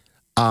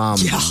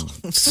 Yeah.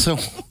 So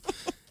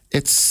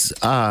it's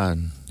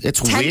 10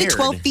 weird. to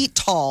 12 feet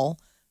tall.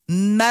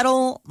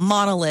 Metal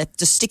monolith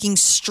just sticking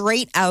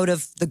straight out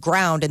of the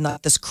ground in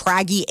this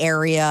craggy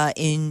area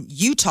in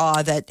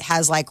Utah that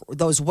has like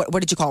those, what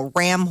did you call,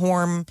 ram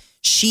horn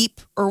sheep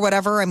or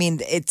whatever? I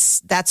mean,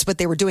 that's what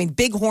they were doing.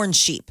 Bighorn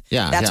sheep.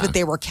 Yeah. That's what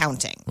they were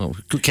counting. Well,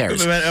 who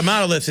cares? A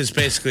monolith is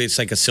basically, it's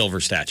like a silver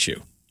statue.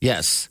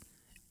 Yes.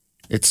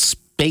 It's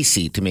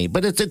spacey to me,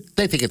 but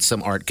they think it's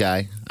some art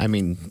guy. I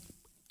mean,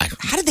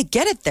 how did they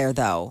get it there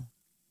though?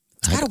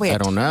 I don't know. I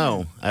don't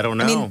know. I don't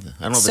know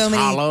if it's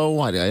hollow.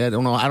 I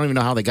don't know. I don't even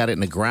know how they got it in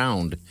the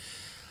ground,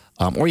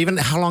 or even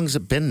how long has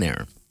it been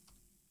there.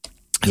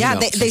 Yeah,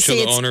 they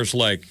say the owner's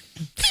like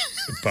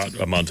about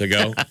a month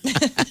ago.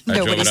 I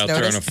drove it out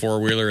there on a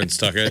 4-wheeler and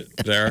stuck it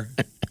there.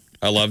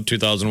 I love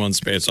 2001: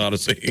 Space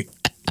Odyssey.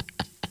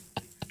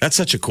 That's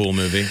such a cool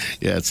movie.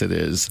 Yes, it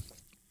is.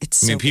 It's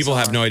so people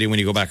bizarre. have no idea when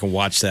you go back and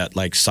watch that.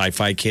 Like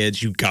sci-fi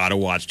kids, you got to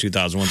watch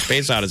 2001: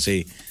 Space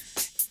Odyssey.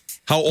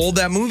 How old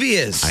that movie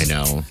is. I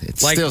know.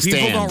 It's like, still people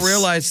stands. don't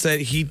realize that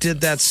he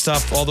did that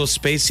stuff, all those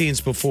space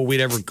scenes before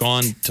we'd ever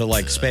gone to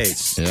like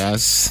space.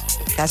 Yes.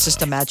 That's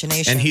just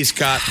imagination. And he's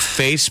got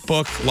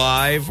Facebook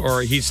Live,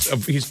 or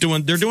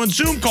they're doing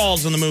Zoom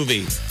calls in the movie.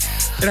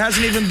 It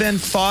hasn't even been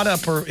thought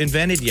up or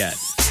invented yet.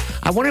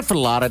 I wonder if a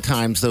lot of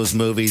times those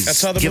movies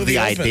give the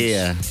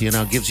idea,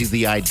 gives you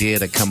the idea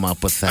to come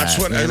up with that. That's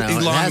what it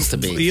has to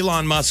be.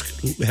 Elon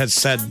Musk has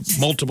said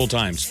multiple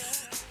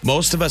times.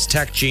 Most of us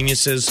tech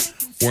geniuses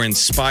were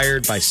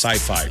inspired by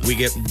sci-fi. We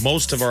get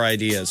most of our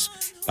ideas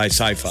by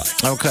sci-fi.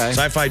 Okay.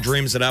 Sci-fi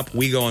dreams it up.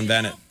 We go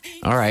invent it.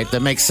 All right.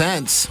 That makes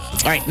sense.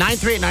 All right.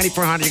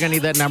 938-9400. You're going to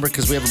need that number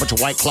because we have a bunch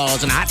of White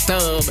Claws and hot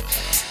tub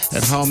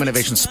at Home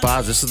Innovation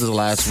Spas. This is the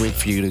last week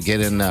for you to get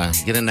in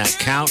that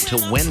count to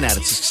win that.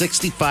 It's a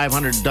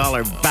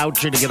 $6,500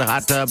 voucher to get a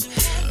hot tub,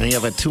 and you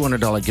have a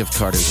 $200 gift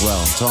card as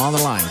well. So on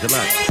the line. Good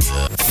luck.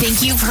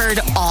 Think you've heard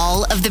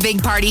all of the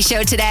Big Party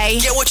Show today?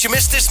 Get what you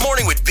missed this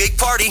morning with Big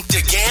Party,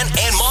 DeGan,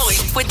 and Molly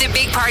With the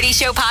Big Party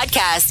Show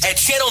podcast at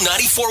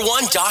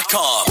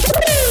channel941.com.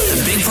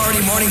 The Big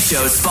Party Morning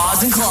Show,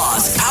 Spas and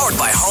Claws, powered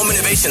by Home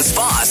Innovation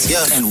Spas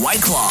and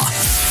White Claw.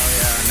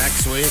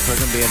 Next week, we're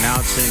going to be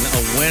announcing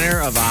a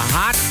winner of a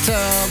hot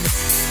tub.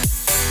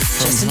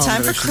 Just in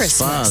time for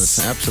Christmas.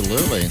 Spas.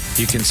 Absolutely.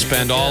 You can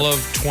spend all of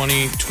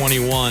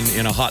 2021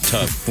 in a hot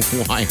tub.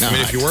 Why not? I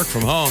mean, if you work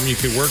from home, you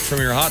could work from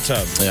your hot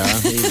tub. Yeah,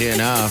 easy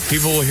enough.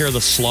 People will hear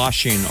the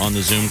sloshing on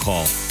the Zoom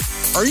call.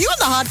 Are you in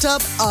the hot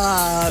tub?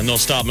 And they'll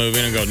stop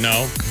moving and go,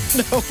 no.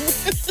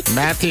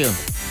 Matthew,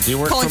 do you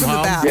work Calling from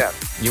home? Yeah.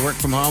 You work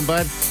from home,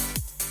 bud?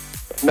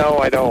 No,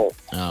 I don't.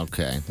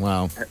 Okay,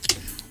 well.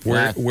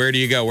 Where do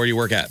you go? Where do you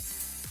work at?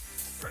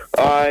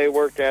 I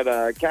work at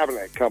a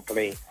cabinet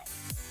company.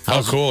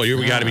 Oh, cool.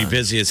 We got to be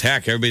busy as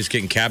heck. Everybody's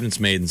getting cabinets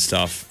made and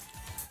stuff.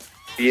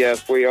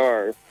 Yes, we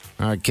are.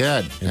 All right,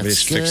 good.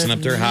 Everybody's fixing up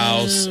their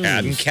house,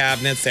 adding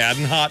cabinets,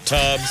 adding hot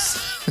tubs.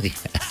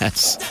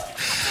 Yes.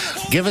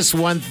 Give us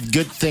one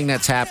good thing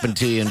that's happened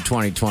to you in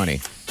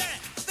 2020.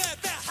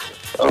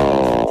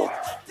 Oh.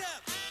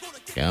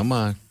 Come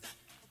on.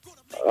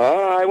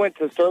 I went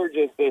to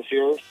Sturgis this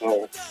year,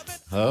 so.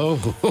 Oh.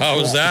 How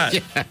was that?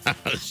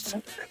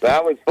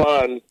 That was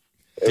fun.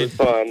 It was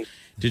fun.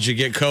 Did you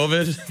get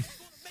COVID?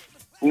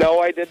 No,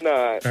 I did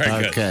not. All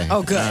right, Okay.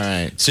 Oh, good. All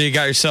right. So you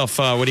got yourself,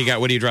 what do you got?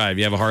 What do you drive?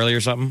 You have a Harley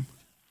or something?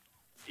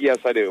 Yes,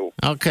 I do.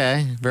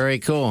 Okay. Very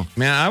cool.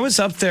 Man, I was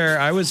up there.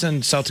 I was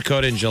in South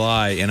Dakota in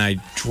July, and I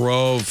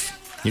drove.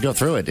 You drove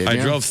through it, didn't you?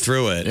 I drove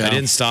through it. Yeah. I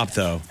didn't stop,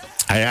 though.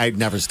 I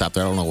never stopped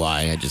there. I don't know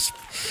why.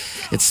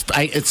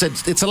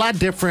 It's a lot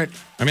different.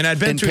 I mean, I'd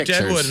been in through pictures.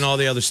 Deadwood and all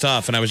the other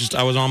stuff, and I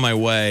was on my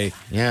way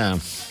Yeah.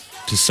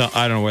 to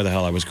I don't know where the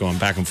hell I was going,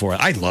 back and forth.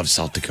 I love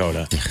South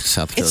Dakota.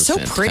 South Dakota's It's so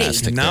pretty.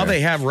 fantastic Now there.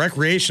 they have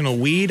recreational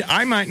weed.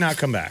 I might not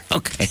come back.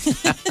 Okay.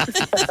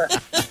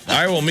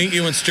 I will meet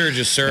you in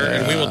Sturgis, sir,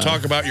 and we will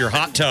talk about your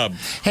hot tub.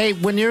 Hey,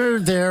 when you're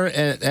there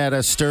at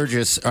a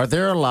Sturgis, are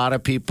there a lot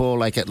of people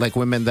like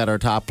women that are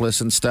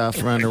topless and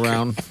stuff running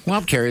around? Well,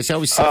 I'm curious. I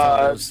always see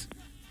photos.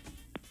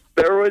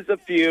 There was a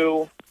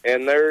few,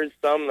 and there's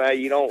some that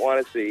you don't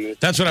want to see.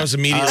 That's what I was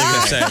immediately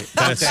going to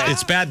say.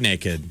 It's bad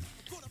naked.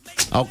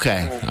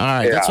 Okay. All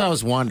right. Yeah. That's what I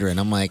was wondering.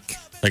 I'm like,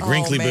 Like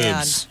wrinkly man.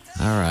 boobs.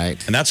 all right.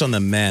 And that's on the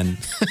men.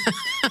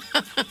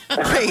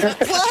 Wait,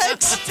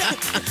 what?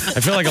 I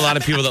feel like a lot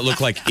of people that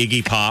look like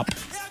Iggy Pop,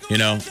 you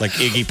know, like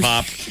Iggy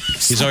Pop.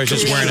 He's always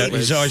just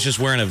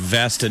wearing a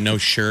vest and no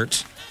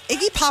shirt.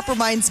 Iggy Pop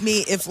reminds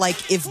me if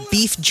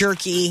beef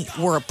jerky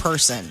were a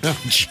person. Oh,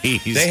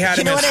 jeez. They had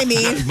You him know as, what I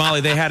mean? Molly,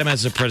 they had him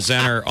as a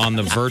presenter on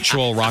the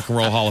virtual Rock and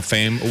Roll Hall of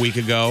Fame a week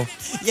ago.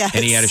 Yes.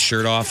 And he had his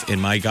shirt off.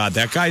 And my God,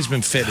 that guy's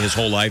been fit his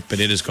whole life, but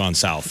it has gone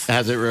south.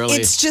 Has it really?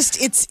 It's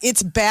just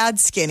it's bad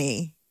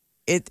skinny.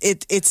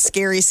 It's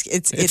scary.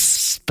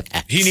 It's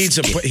bad.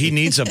 He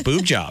needs a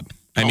boob job.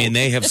 I mean,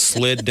 they have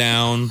slid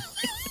down.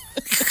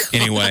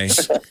 Anyway,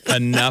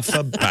 enough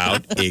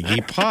about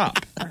Iggy Pop.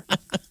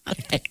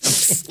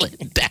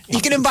 Slid down.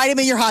 you can invite him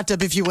in your hot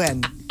tub if you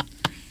win.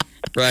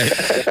 Right.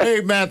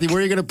 Hey, Matthew, where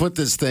are you going to put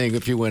this thing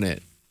if you win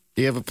it?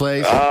 Do you have a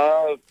place?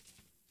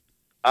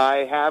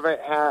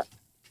 I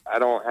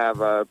don't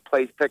have a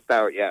place picked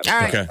out yet. all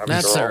right. Okay. I'm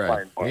That's sure all I'll right.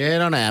 find one. You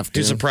don't have to.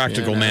 He's a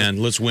practical You know.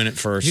 man. Let's win it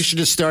first. You should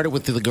just start it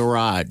with the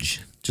garage.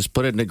 Just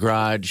put it in the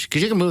garage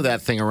because you can move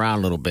that thing around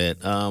a little bit.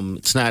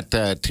 It's not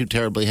too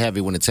terribly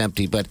heavy when it's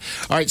empty. But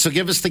all right, so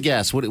give us the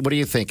guess. What are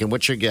you thinking?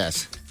 What's your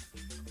guess?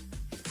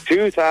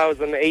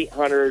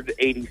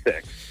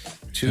 2,886.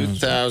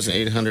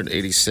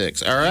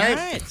 2,886. All right. All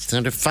right. It's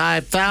under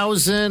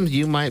 5,000.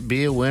 You might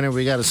be a winner.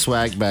 We got a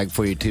swag bag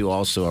for you, too,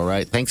 also. All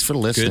right. Thanks for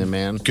listening,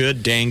 man.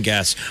 Good dang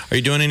guess. Are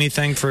you doing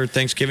anything for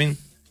Thanksgiving?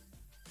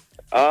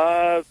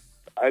 I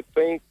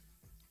think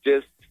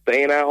just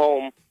staying at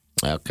home.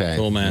 Okay.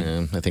 Cool,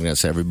 man. Yeah, I think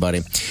that's everybody.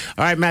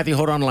 All right, Matthew,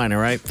 hold on the line,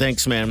 all right?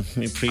 Thanks, man.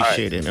 We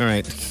appreciate it. All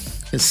right.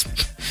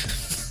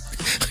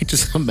 I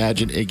just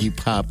imagine Iggy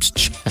Pop's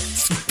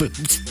chest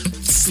boobs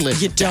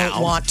slip You don't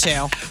down. want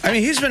to. I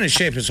mean, he's been in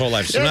shape his whole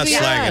life, so I'm not He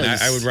slagging.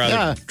 has. I would rather.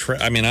 Yeah.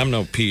 I mean, I'm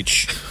no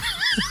Peach,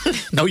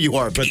 No, you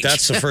are. but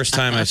that's the first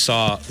time I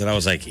saw that I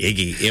was like,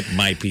 Iggy, it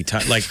might be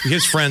time. Like,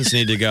 his friends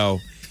need to go,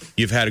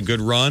 you've had a good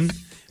run.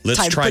 Let's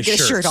Time to try put your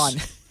shirts. shirt on.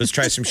 Let's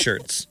try some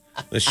shirts.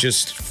 Let's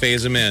just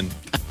phase them in.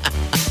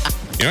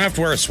 You don't have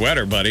to wear a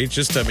sweater, buddy.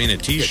 Just, a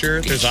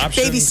T-shirt. There's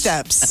options. Baby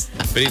steps.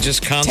 But he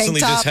just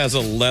constantly Tank just top. has a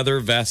leather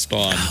vest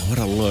on. What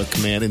a look,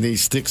 man. And he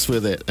sticks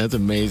with it. That's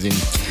amazing.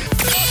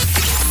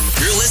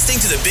 You're listening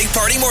to the Big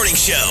Party Morning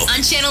Show.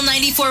 On Channel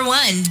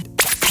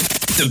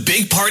 94.1. The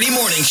Big Party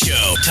Morning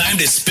Show. Time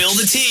to spill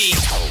the tea.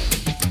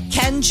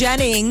 Ken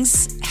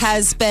Jennings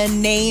has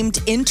been named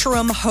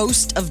interim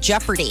host of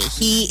Jeopardy.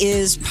 He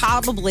is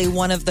probably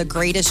one of the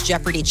greatest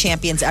Jeopardy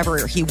champions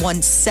ever. He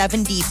won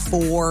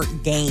 74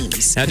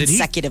 games Now, did he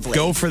consecutively.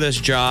 go for this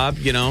job,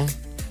 you know?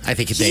 I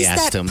think He's they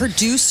asked that him.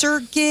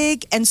 producer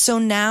gig, and so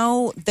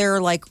now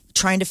they're like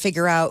trying to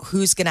figure out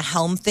who's going to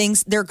helm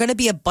things. There are going to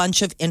be a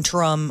bunch of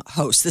interim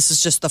hosts. This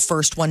is just the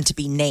first one to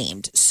be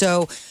named.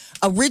 So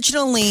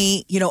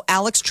originally,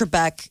 Alex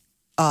Trebek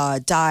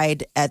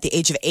died at the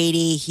age of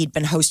 80. He'd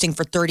been hosting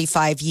for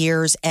 35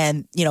 years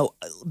and,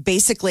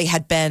 basically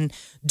had been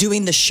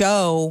doing the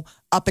show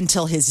up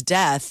until his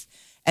death.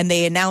 And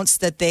they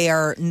announced that they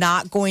are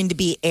not going to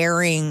be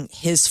airing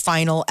his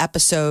final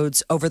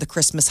episodes over the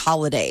Christmas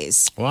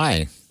holidays.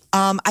 Why?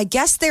 I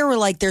guess they were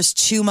like, there's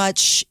too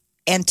much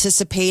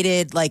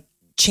anticipated,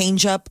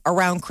 change up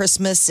around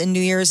Christmas and New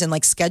Year's and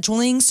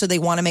scheduling. So they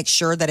want to make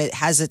sure that it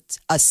has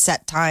a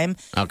set time.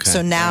 Okay.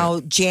 So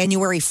now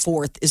January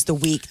 4th is the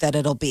week that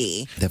it'll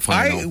be. The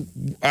final.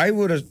 I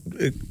would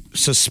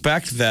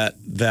suspect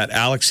that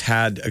Alex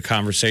had a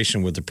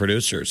conversation with the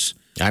producers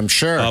I'm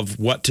sure. of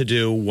what to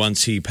do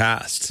once he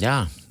passed.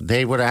 Yeah.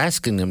 They were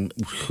asking him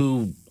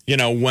who.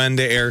 When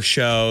to air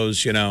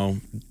shows,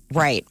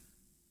 Right.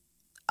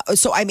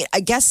 So, I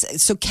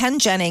guess, so Ken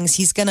Jennings,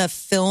 he's going to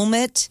film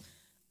it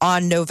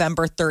on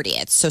November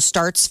 30th. So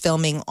starts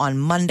filming on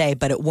Monday,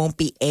 but it won't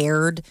be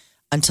aired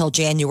until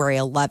January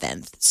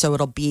 11th. So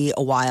it'll be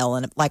a while.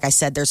 And like I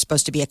said, there's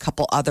supposed to be a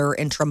couple other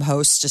interim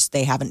hosts, just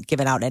they haven't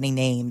given out any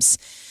names.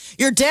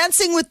 Your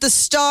Dancing with the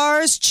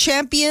Stars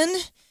champion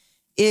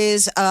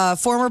is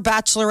former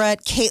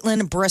Bachelorette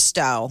Caitlin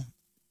Bristow.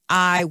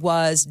 I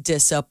was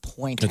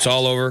disappointed. It's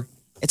all over?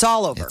 It's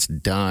all over. It's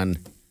done.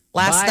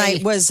 Last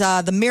night was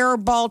the Mirror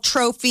Ball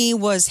Trophy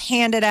was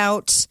handed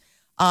out.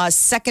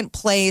 Second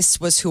place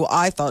was who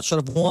I thought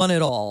should have won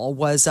it all,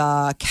 was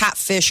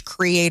Catfish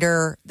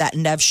creator, that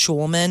Nev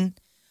Schulman.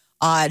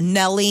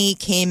 Nelly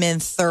came in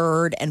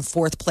third, and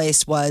fourth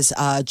place was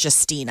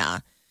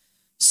Justina.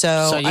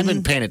 So you've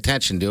been paying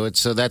attention to it.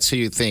 So that's who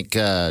you think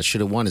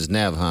should have won is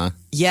Nev, huh?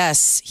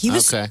 Yes, he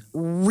was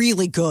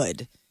really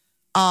good.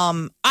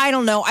 I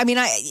don't know. I mean,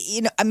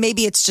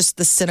 maybe it's just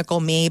the cynical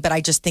me, but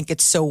I just think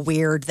it's so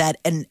weird that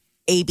an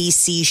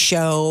ABC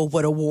show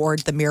would award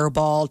the Mirror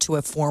Ball to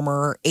a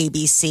former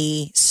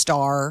ABC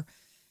star.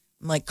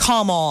 I'm like,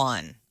 come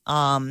on.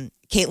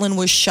 Caitlyn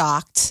was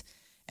shocked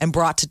and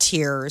brought to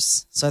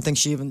tears. So I think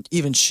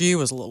even she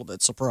was a little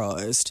bit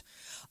surprised.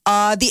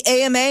 The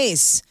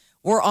AMAs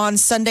were on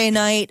Sunday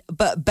night,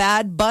 but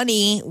Bad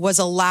Bunny was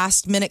a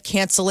last-minute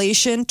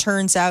cancellation.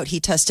 Turns out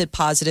he tested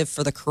positive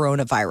for the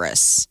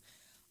coronavirus.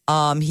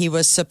 He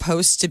was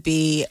supposed to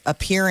be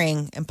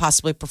appearing and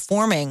possibly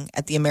performing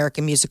at the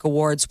American Music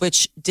Awards,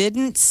 which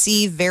didn't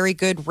see very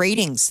good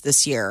ratings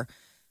this year.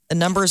 The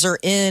numbers are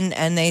in,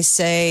 and they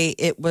say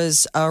it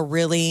was a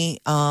really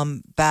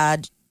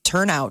bad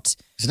turnout.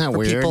 Isn't that for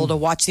weird? People to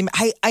watch them.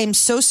 I am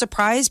so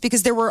surprised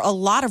because there were a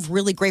lot of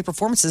really great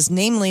performances,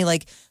 namely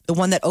like the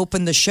one that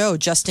opened the show,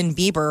 Justin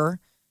Bieber.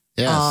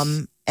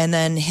 Yes. And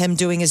then him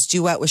doing his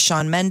duet with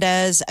Shawn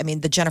Mendes. I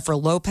mean, the Jennifer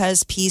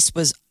Lopez piece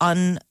was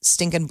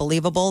unstinking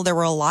believable. There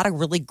were a lot of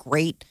really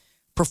great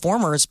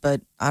performers,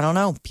 but I don't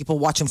know. People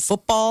watching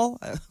football.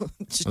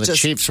 The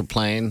Chiefs are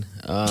playing.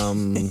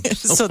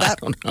 So that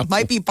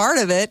might be part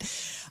of it.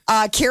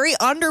 Carrie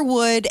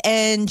Underwood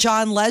and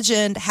John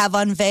Legend have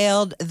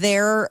unveiled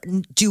their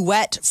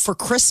duet for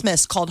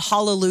Christmas called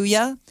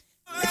Hallelujah.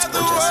 It's gorgeous.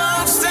 The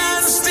world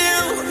stands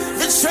still,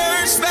 the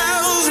church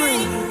bells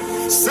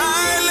ring,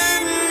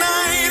 silent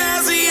night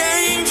as the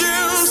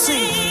angels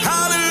sing.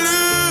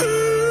 Hallelujah,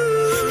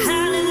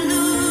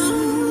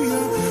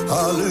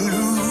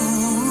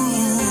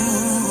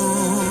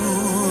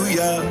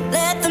 hallelujah, hallelujah.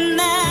 Let the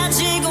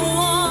magic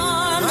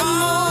warm the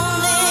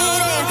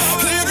morning.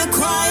 Hear the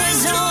choir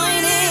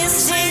join in,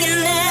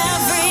 singing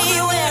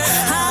everywhere.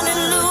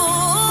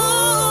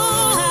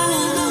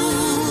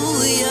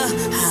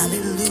 Hallelujah,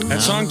 hallelujah.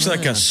 That song's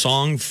like a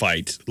song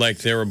fight. Like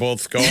they were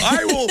both go,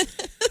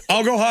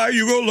 I'll go high,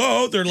 you go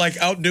low. They're like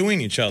outdoing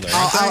each other.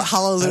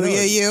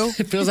 Hallelujah, you.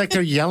 It feels like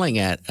they're yelling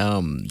at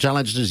John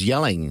Legend is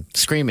yelling,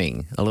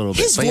 screaming a little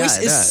bit. His But voice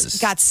it does.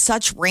 got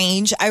such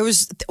range. I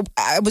was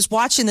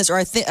watching this,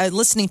 or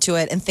listening to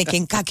it, and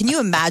thinking, God, can you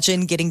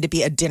imagine getting to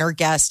be a dinner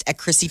guest at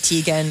Chrissy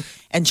Teigen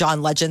and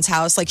John Legend's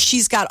house? Like,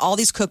 she's got all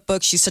these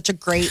cookbooks. She's such a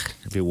great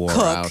If he wore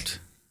cook. out.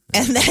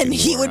 And then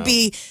he wore would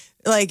be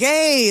like,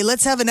 hey,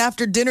 let's have an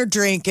after dinner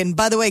drink. And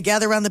by the way,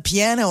 gather around the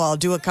piano. I'll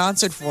do a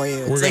concert for you.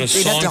 We're gonna like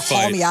they'd have to song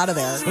haul fight. me out of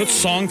there. Let's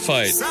song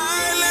fight.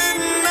 Silent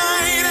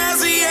night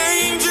as the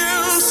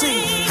angels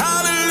sing.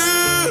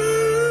 Hallelujah,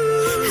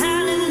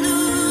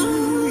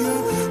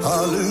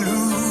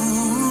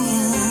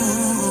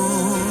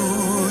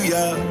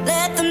 hallelujah.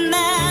 Let the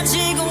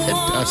magic It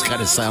does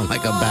kind of sound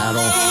like a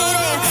battle.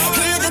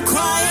 hear the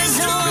choir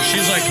join.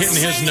 She's like hitting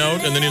his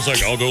note, and then he's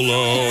like, I'll go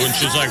low. And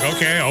she's like,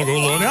 okay, I'll go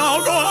low. Now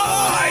I'll go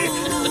high.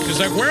 She's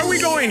like, where are we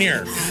going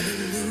here?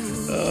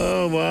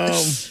 Oh,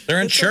 wow.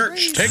 They're in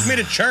church. Take me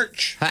to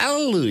church.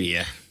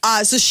 Hallelujah.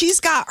 So she's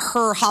got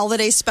her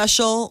holiday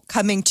special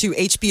coming to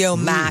HBO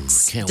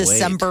Max can't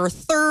December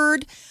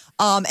 3rd.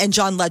 And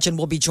John Legend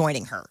will be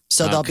joining her.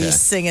 So they'll be Okay.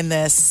 singing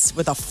this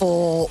with a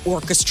full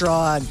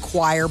orchestra and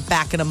choir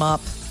backing them up.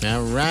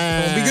 All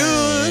right. It'll be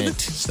good.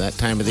 It's that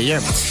time of the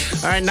year.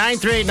 All right,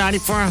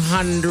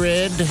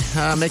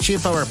 938-9400. Make sure you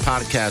follow our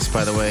podcast,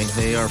 by the way.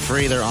 They are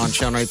free. They're on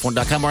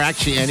channel94.com or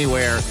actually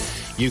anywhere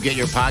you get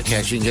your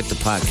podcast, you can get the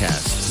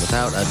podcast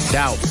without a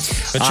doubt.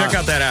 But check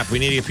out that app. We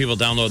need to get people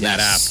download that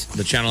Yes. app,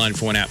 the Channel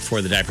 94 app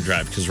for the diaper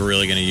drive, because we're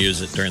really going to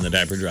use it during the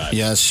diaper drive.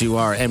 Yes, you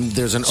are. And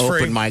there's an It's open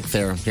free. mic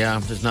there. Yeah,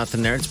 there's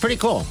nothing there. It's pretty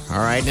cool. All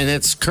right. And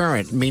it's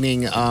current,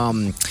 meaning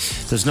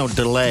there's no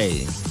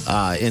delay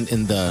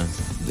in the...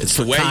 It's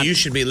the way you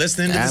should be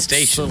listening to the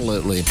station.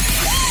 Absolutely.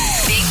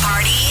 Big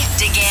Party,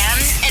 DeGan,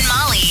 and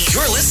Molly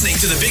You're listening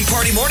to the Big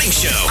Party Morning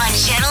Show. on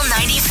Channel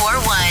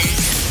 94.1.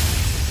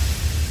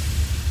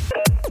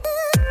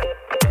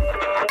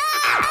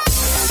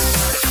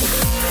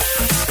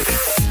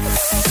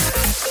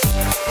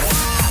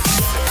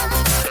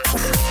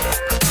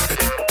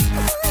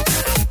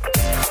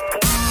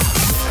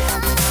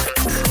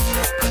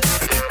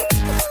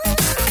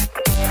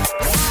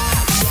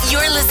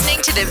 You're listening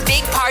to the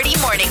Big Party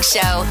Morning Show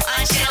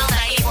on Channel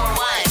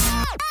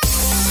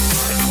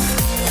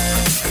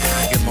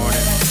 94.1. Good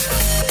morning.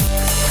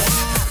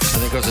 I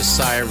think it was a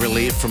sigh of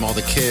relief from all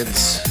the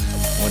kids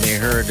when they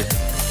heard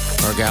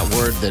or got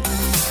word that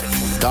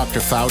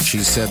Dr. Fauci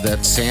said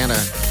that Santa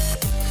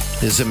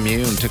is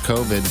immune to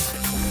COVID.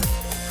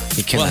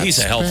 Well, he's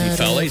a healthy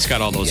fella. He's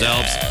got all those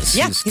elves.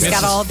 Yeah, he's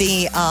got all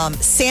the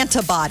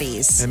Santa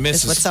bodies,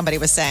 is what somebody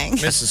was saying.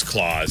 Mrs.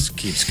 Claus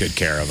keeps good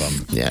care of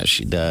him. Yeah,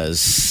 she does.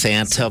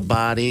 Santa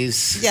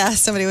bodies. Yeah,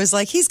 somebody was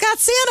like, he's got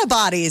Santa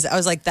bodies. I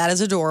was like, that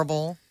is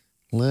adorable.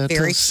 Little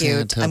Very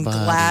cute. Santa I'm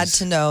bodies. glad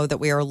to know that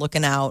we are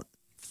looking out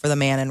for the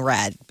man in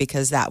red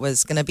because that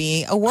was going to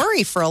be a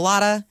worry for a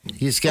lot of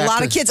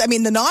kids. I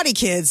mean, the naughty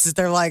kids,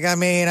 they're like, I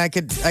mean, I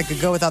could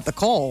go without the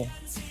coal.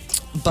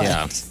 But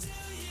Yeah.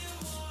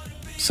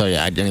 So,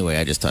 yeah, anyway,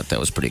 I just thought that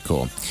was pretty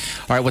cool. All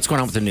right, what's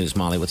going on with the news,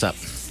 Molly? What's up?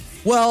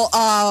 Well,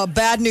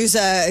 bad news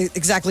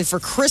exactly for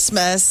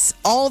Christmas.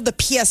 All of the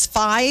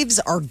PS5s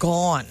are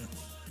gone.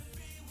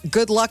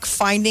 Good luck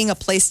finding a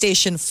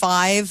PlayStation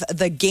 5.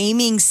 The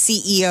gaming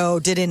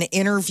CEO did an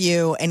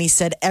interview and he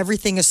said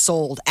everything is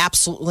sold.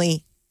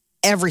 Absolutely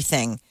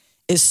everything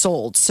is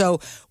sold. So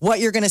what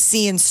you're going to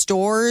see in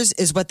stores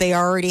is what they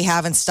already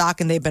have in stock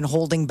and they've been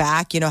holding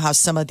back. You know how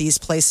some of these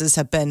places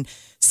have been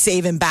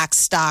saving back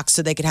stock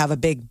so they could have a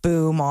big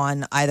boom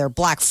on either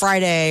Black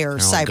Friday or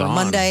Cyber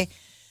Monday.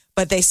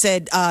 But they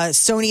said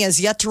Sony has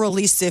yet to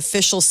release the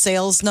official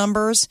sales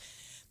numbers.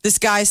 This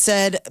guy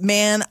said,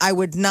 man, I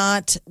would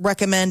not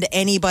recommend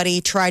anybody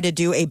try to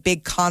do a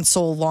big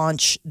console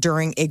launch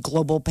during a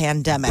global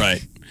pandemic.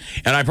 Right.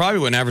 And I probably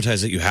wouldn't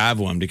advertise that you have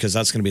one because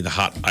that's going to be the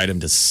hot item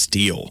to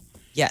steal.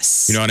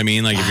 Yes. You know what I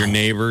mean? Like if your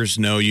neighbors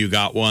know you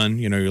got one,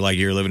 you know,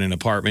 you're living in an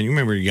apartment. You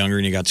remember you're younger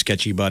and you got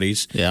sketchy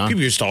buddies. Yeah.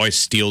 People used to always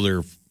steal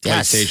their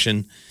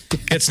PlayStation.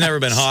 It's never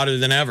been hotter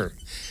than ever.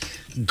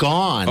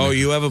 Gone. Oh,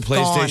 you have a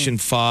PlayStation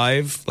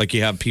 5? Like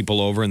you have people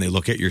over and they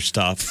look at your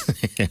stuff?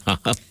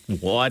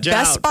 Watch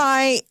Best out.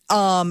 Buy,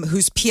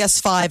 whose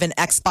PS5 and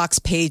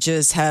Xbox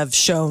pages have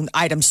shown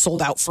items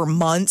sold out for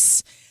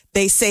months,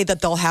 they say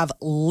that they'll have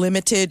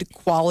limited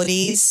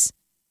qualities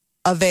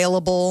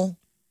available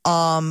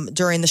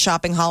during the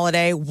shopping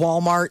holiday.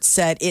 Walmart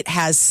said it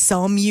has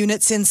some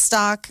units in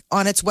stock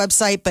on its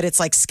website, but it's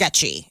like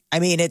sketchy. I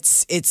mean,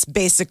 it's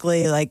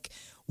basically like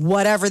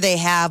whatever they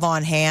have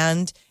on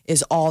hand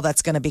is all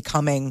that's going to be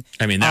coming.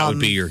 I mean, that would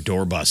be your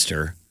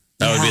doorbuster.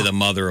 That would be the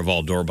mother of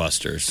all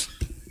doorbusters.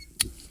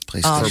 For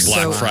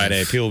Black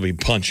Friday, people will be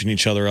punching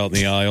each other out in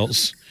the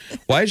aisles.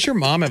 Why does your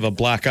mom have a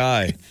black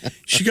eye?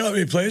 She got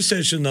me a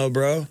PlayStation, though,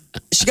 bro.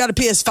 She got a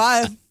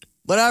PS5.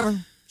 Whatever.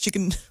 She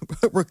can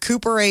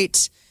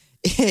recuperate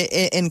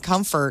in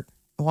comfort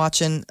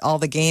watching all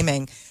the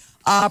gaming.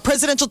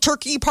 Presidential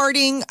turkey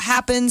partying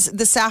happens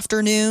this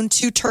afternoon.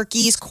 2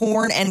 turkeys,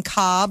 corn and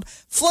cob,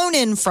 flown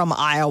in from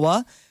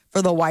Iowa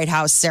for the White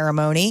House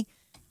ceremony.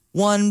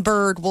 One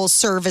bird will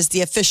serve as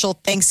the official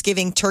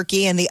Thanksgiving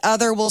turkey, and the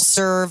other will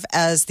serve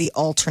as the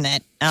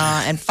alternate.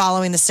 And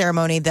following the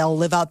ceremony, they'll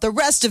live out the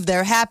rest of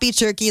their happy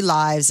turkey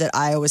lives at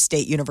Iowa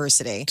State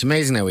University. It's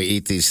amazing how we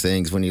eat these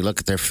things. When you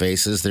look at their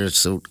faces, they're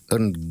so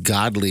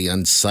ungodly,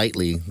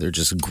 unsightly. They're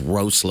just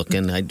gross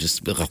looking. Yeah,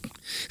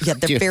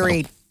 they're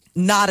very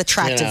not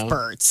attractive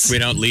birds. We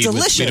don't lead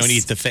Delicious. we don't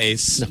eat the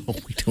face. No,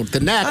 we don't. The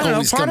neck I don't know.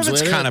 always Part comes of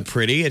it's with kind it. of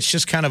pretty. It's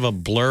just kind of a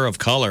blur of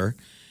color.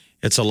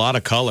 It's a lot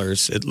of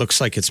colors. It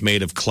looks like it's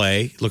made of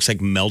clay. It looks like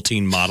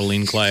melting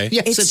modeling clay.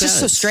 Yes, It's it just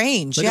so does.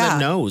 strange, Look yeah. at the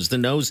nose. The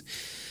nose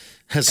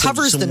has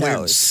Covers some the weird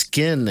nose.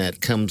 skin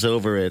that comes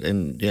over it.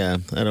 And yeah,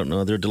 I don't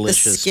know. They're The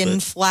delicious. skin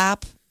but-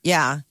 flap.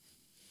 Yeah.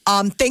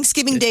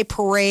 Thanksgiving Day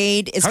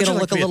Parade is How'd going you to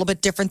like look a the- little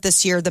bit different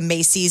this year. The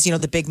Macy's,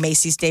 the big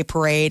Macy's Day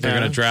Parade. They're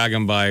going to drag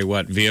them by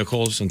what,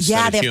 vehicles instead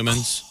Yeah, of they have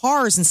humans?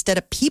 cars instead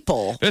of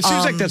people. It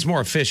seems like that's more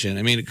efficient.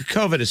 I mean,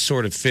 COVID is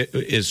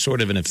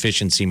sort of an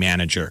efficiency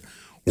manager.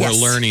 We're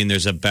Yes. learning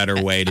there's a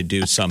better way to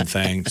do some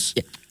things.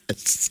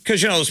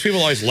 Because, those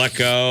people always let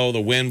go, the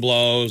wind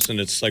blows, and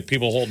it's like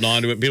people holding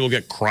on to it. People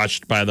get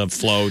crushed by the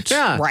floats.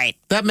 Yeah, Right.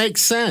 That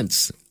makes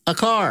sense. A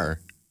car,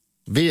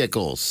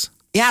 vehicles.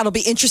 Yeah, it'll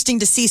be interesting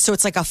to see. So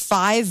it's like a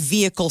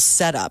 5-vehicle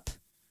setup.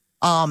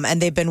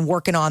 And they've been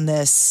working on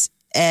this.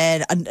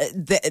 And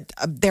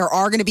there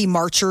are going to be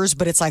marchers,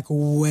 but it's like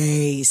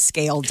way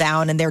scaled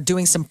down. And they're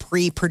doing some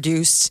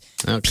pre-produced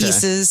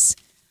pieces.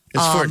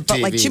 It's for But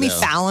like TV, Jimmy though.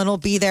 Fallon will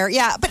be there.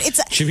 Yeah, but it's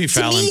Jimmy to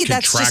Fallon me,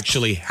 that's just-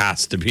 contractually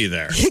has to be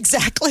there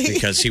exactly.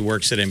 because he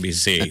works at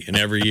NBC, and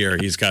every year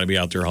he's got to be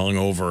out there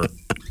hungover.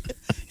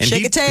 And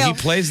Shake a tail. he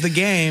plays the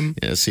game.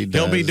 Yes, he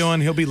does.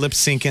 He'll be lip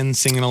syncing,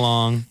 singing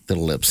along. The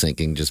lip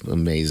syncing just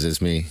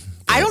amazes me.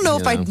 I don't know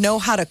But, if I'd know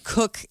how to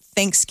cook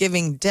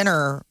Thanksgiving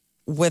dinner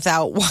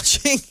without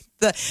watching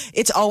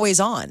it's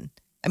always on.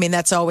 I mean,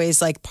 that's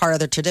always like part of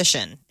the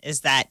tradition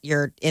is that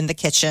you're in the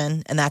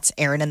kitchen and that's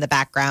Aaron in the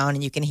background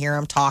and you can hear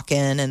him talking.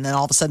 And then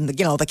all of a sudden,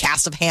 the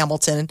cast of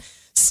Hamilton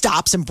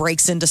stops and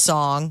breaks into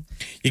song.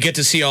 You get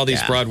to see all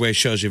these Broadway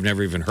shows you've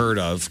never even heard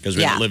of because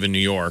we don't live in New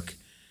York.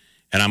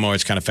 And I'm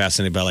always kind of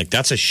fascinated by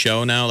that's a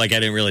show now. Like I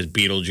didn't realize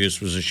Beetlejuice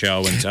was a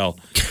show until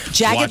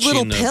Jagged watching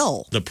Little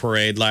Pill. the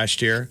parade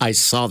last year. I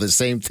saw the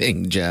same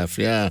thing, Jeff.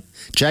 Yeah.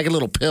 Jagged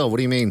Little Pill. What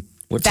do you mean?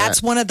 What's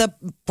That's that? one of the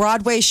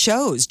Broadway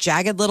shows.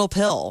 Jagged Little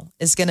Pill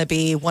is going to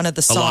be one of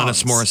the songs.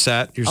 Alanis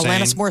Morissette, you're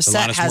saying? Alanis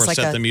Morissette has Morissette, like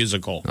a the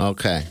musical.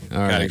 Okay. All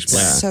Gotta right.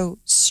 explain. Yeah. so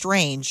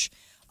strange.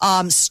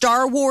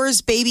 Star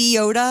Wars Baby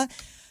Yoda.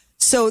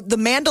 So The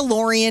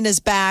Mandalorian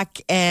is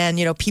back, and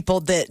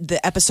the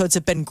episodes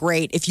have been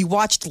great. If you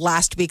watched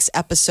last week's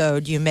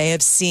episode, you may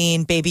have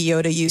seen Baby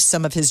Yoda use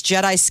some of his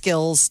Jedi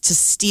skills to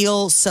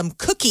steal some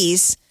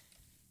cookies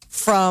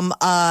from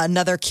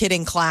another kid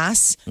in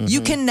class. Mm-hmm.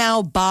 You can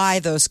now buy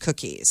those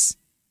cookies,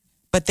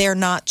 but they're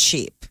not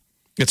cheap.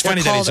 It's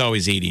funny that he's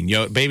always eating.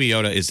 Baby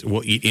Yoda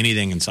will eat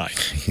anything inside.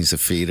 He's a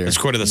feeder. It's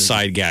quite of the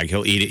side gag.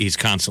 He'll eat it. He's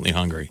constantly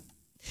hungry.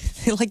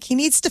 Like, he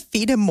needs to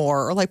feed him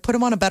more, or like put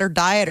him on a better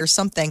diet or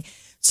something.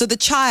 So the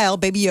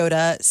child, Baby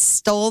Yoda,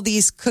 stole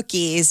these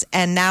cookies,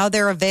 and now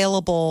they're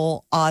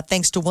available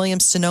thanks to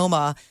Williams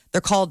Sonoma.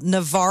 They're called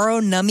Navarro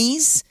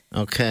Nummies.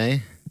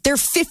 Okay. They're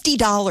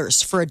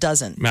 $50 for a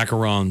dozen.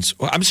 Macarons.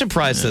 Well, I'm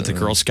surprised that the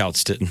Girl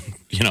Scouts didn't.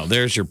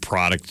 There's your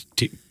product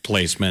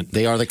placement.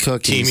 They are the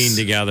cookies. Teaming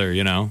together,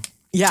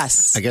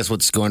 Yes. I guess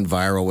what's going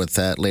viral with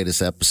that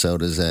latest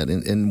episode is that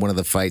in one of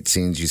the fight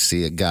scenes, you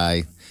see a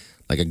guy,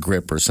 like a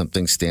grip or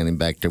something, standing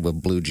back there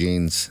with blue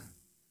jeans.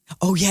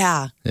 Oh,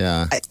 yeah.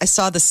 Yeah. I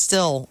saw the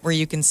still where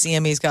you can see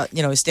him. He's got,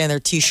 he's standing there,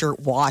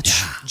 T-shirt, watch,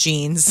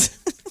 jeans.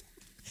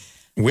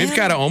 We've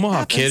got an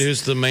Omaha kid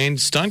who's the main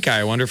stunt guy.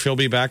 I wonder if he'll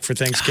be back for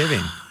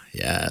Thanksgiving.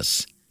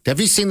 Yes.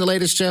 Have you seen the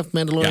latest, Jeff,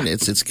 Mandalorian? Yeah.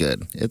 It's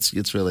good.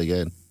 It's really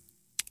good.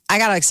 I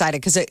got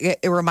excited because it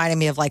reminded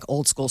me of like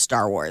old school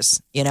Star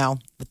Wars,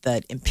 with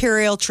the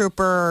Imperial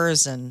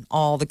troopers and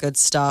all the good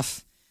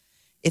stuff.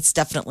 It's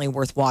definitely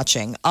worth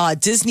watching.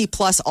 Disney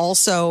Plus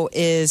also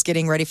is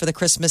getting ready for the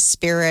Christmas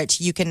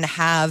spirit. You can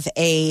have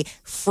a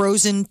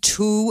Frozen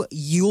 2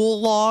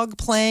 Yule log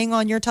playing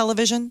on your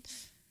television.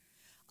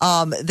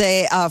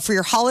 They for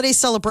your holiday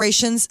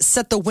celebrations,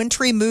 set the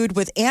wintry mood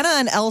with Anna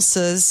and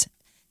Elsa's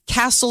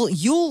Castle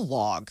Yule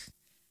log.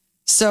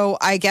 So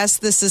I guess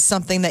this is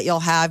something that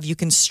you'll have. You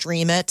can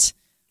stream it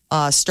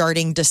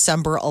starting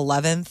December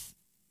 11th.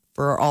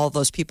 For all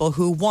those people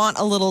who want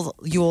a little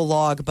Yule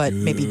log, but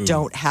maybe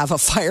don't have a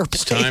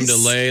fireplace. It's time to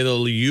lay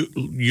the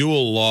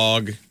Yule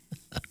log.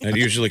 It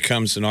usually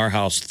comes in our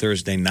house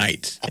Thursday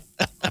night.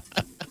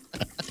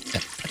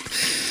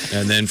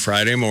 And then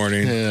Friday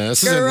morning. Yeah,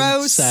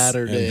 gross.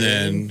 Saturday.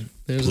 And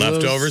then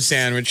leftover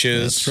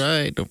sandwiches. That's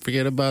right. Don't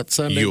forget about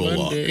Sunday, Yule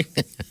Monday.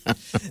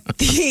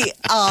 The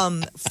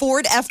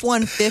Ford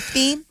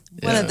F-150,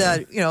 one of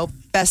the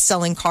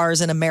best-selling cars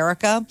in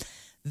America.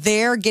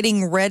 They're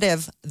getting rid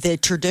of the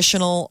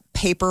traditional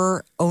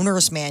paper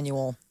owner's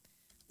manual.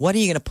 What are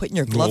you going to put in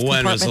your glove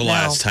compartment now? When was the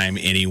last time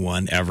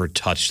anyone ever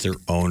touched their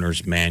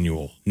owner's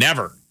manual?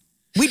 Never.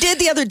 We did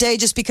the other day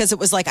just because it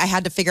was like I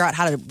had to figure out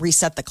how to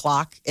reset the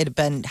clock. It had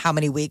been how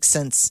many weeks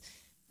since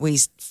we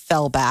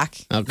fell back.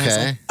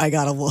 Okay. I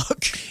got to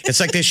look. It's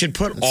like they should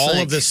put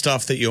all of this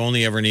stuff that you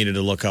only ever needed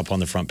to look up on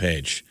the front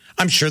page.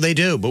 I'm sure they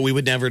do, but we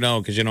would never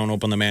know because you don't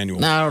open the manual.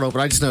 No, I don't know,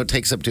 but I just know it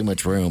takes up too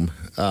much room.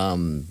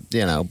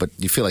 But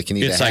you feel like you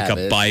need to have it. It's like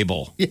a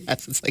Bible.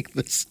 Yes, it's like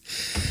this.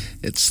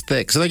 It's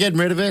thick. So they're getting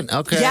rid of it?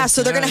 Okay. Yeah,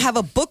 so they're going to have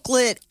a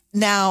booklet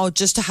now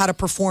just to how to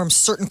perform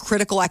certain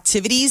critical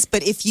activities.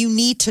 But if you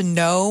need to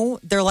know,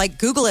 they're like,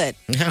 Google it.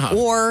 Yeah.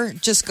 Or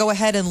just go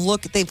ahead and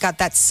look. They've got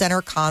that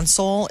center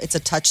console. It's a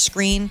touch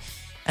screen,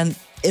 and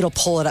it'll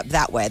pull it up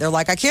that way. They're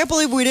like, I can't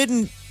believe we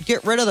didn't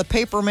get rid of the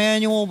paper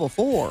manual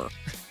before.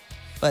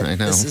 But I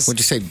know. Would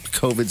you say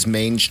COVID's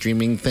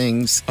mainstreaming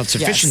things? It's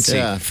efficiency.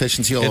 Yeah,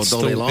 efficiency all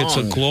day long. It's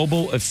a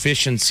global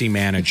efficiency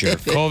manager.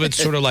 COVID's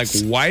sort of like,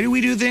 why do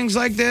we do things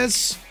like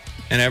this?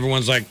 And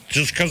everyone's like,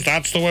 just because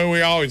that's the way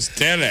we always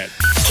did it.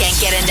 Can't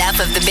get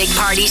enough of the Big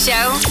Party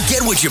Show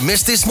Get what you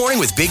missed this morning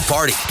with Big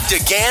Party,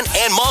 DeGan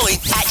and Molly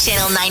at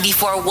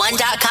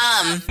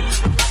channel941.com.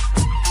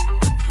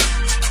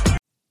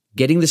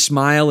 Getting the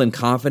smile and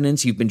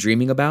confidence you've been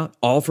dreaming about,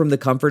 all from the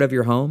comfort of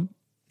your home,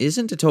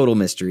 isn't a total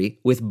mystery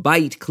with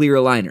Byte clear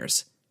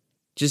aligners.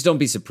 Just don't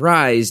be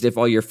surprised if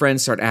all your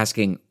friends start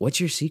asking, what's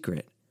your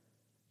secret?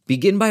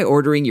 Begin by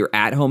ordering your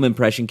at-home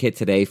impression kit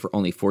today for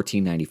only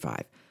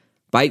 $14.95.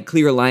 Byte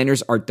clear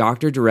aligners are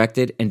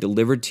doctor-directed and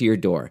delivered to your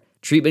door.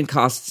 Treatment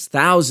costs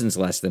thousands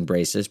less than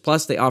braces,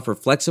 plus they offer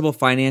flexible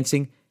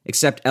financing,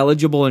 accept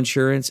eligible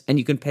insurance, and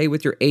you can pay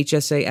with your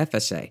HSA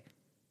FSA.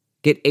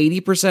 Get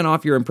 80%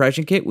 off your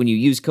impression kit when you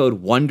use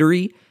code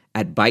WONDERY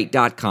at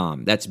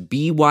Byte.com. That's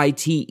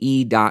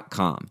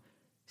BYTE.com.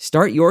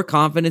 Start your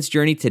confidence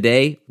journey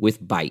today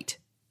with Byte.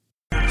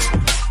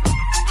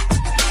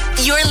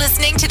 You're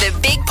listening to the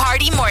Big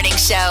Party Morning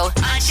Show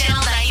on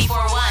Channel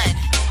 94.1.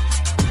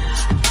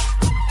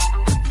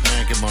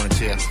 Good morning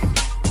to you.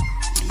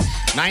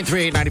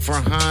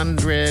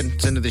 938-9400.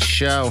 It's into the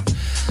show.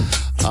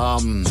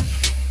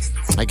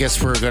 I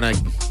guess we're going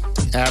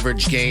to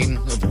average gain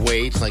of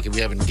weight. Like if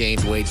we haven't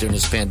gained weight during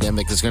this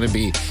pandemic, it's going to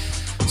be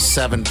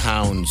 7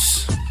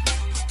 pounds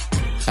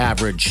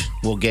average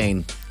will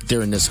gain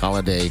during this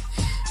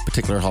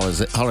particular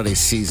holiday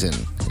season.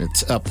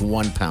 It's up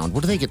 1 pound.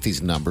 Where do they get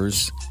these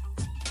numbers?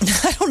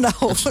 I don't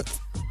know.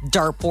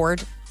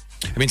 Dartboard.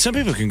 I mean, some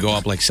people can go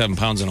up like 7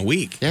 pounds in a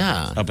week.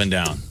 Yeah. Up and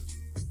down.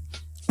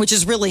 Which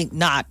is really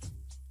not,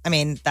 I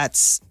mean,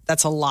 that's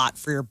a lot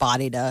for your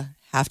body to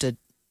have to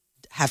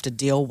have to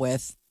deal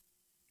with.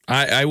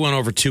 I went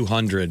over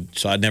 200,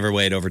 so I'd never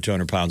weighed over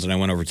 200 pounds, and I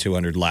went over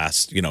 200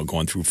 last,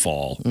 going through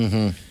fall.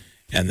 Mm-hmm.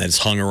 And then it's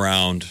hung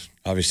around.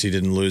 Obviously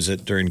didn't lose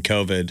it during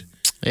COVID.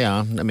 Yeah,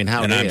 I mean,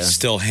 how And do I'm you?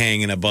 still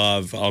hanging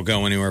above. I'll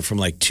go anywhere from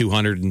like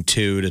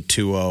 202 to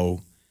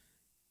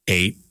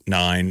 208,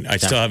 9. I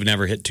still have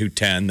never hit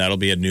 210. That'll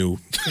be a new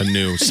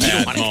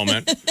sad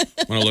moment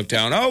when I look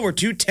down. Oh, we're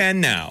 210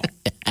 now.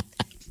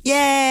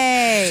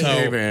 Yay! So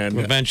Hey, man.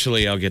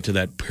 eventually I'll get to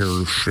that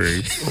pear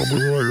shape.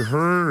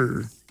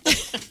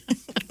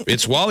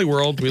 It's Wally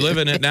World. We live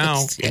in it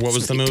now. Yes, What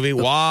was the movie?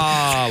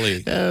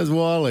 Wally. Yeah, it was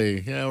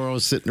Wally. Yeah, we're all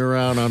sitting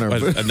around on our.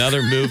 But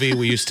another movie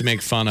we used to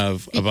make fun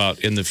of about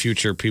in the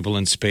future, people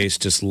in space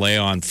just lay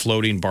on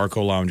floating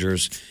Barco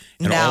loungers,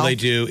 and all they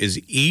do is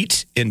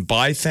eat and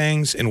buy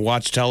things and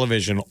watch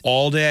television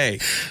all day.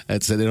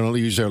 That's it. They don't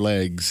use their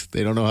legs.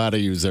 They don't know how to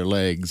use their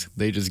legs.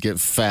 They just get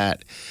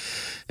fat.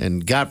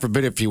 And God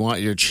forbid if you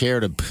want your chair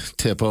to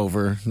tip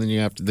over, then you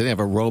have to. Then have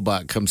a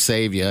robot come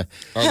save you.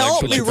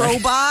 Help me,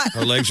 robot.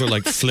 Our legs are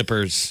like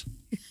flippers.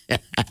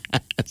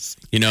 Yes.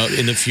 In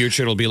the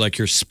future, it'll be like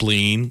your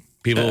spleen.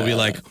 People will be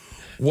like,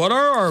 what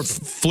are our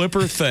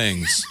flipper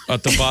things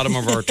at the bottom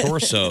of our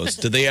torsos?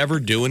 Did they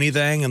ever do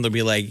anything? And they'll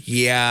be like,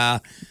 yeah.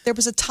 There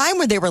was a time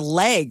where they were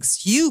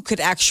legs. You could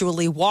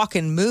actually walk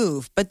and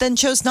move, but then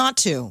chose not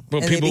to.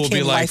 Well, and people they will be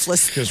became like,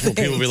 lifeless because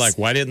people will be like, things.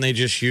 why didn't they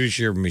just use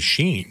your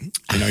machine?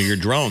 Your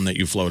drone that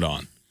you float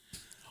on.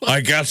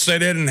 I guess they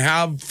didn't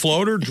have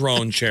floater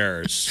drone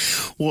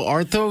chairs. Well,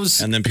 aren't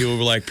those? And then people will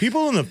be like,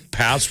 people in the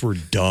past were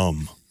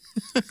dumb.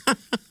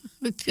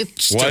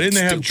 Why didn't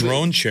they have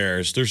drone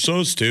chairs? They're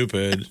so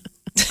stupid.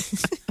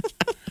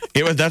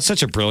 That's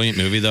such a brilliant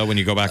movie, though, when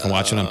you go back and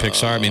watch it on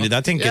Pixar. I mean,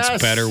 that thing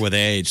gets better with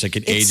age. Like,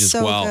 it ages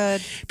so well.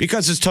 good.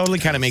 Because it's totally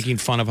kind of making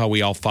fun of how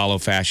we all follow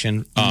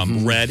fashion.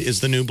 Red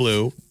is the new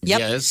blue. Yep.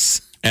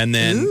 Yes. And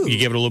then you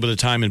give it a little bit of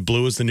time, and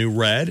blue is the new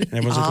red. And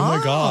everyone's like, oh,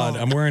 my God,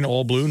 I'm wearing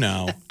all blue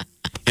now.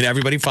 And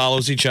everybody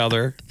follows each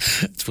other.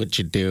 That's what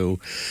you do.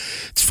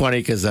 It's funny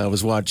because I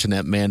was watching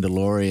that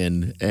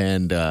Mandalorian,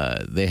 and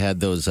they had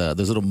those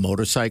little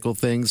motorcycle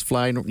things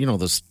flying.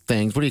 Those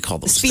things. What do you call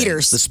those?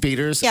 Speeders. Things? The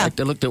speeders. Yeah.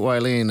 I looked at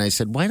Wiley and I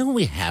said, "Why don't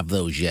we have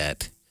those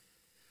yet?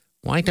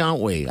 Why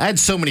don't we?" I had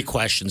so many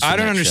questions. I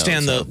don't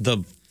understand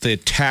the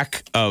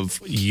tech of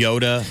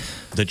Yoda,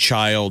 the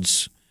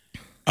child's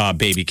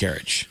baby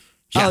carriage.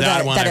 Yeah,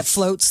 that it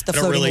floats, the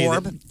floating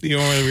orb. You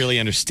don't really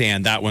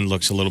understand. That one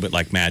looks a little bit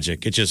like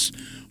magic. It just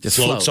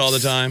floats all the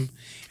time.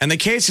 And the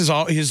case is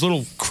his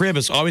little crib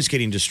is always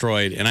getting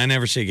destroyed, and I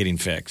never see it getting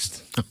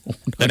fixed.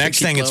 The next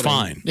thing, it's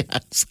fine.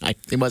 Yes,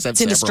 they must have.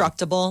 It's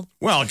indestructible.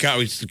 Well, it got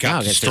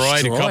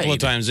destroyed a couple of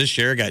times this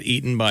year. It got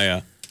eaten by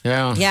a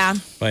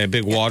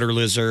big water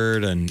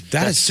lizard, and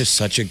that's just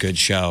such a good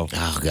show.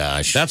 Oh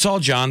gosh, that's all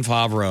Jon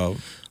Favreau,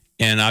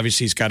 and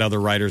obviously he's got other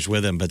writers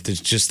with him, but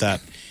there's just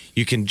that.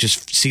 You can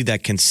just see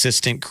that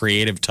consistent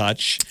creative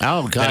touch.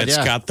 Oh, God, that it's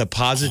got the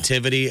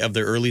positivity of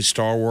the early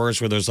Star Wars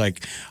where there's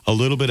like a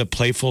little bit of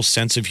playful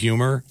sense of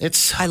humor.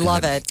 I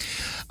love it.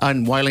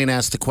 And Wiley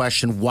asked the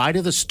question, why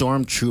do the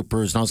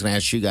stormtroopers, and I was going to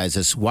ask you guys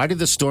this, why do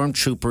the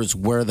stormtroopers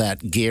wear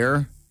that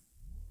gear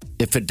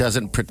if it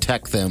doesn't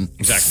protect them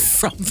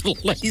from the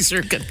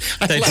laser gun?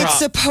 It's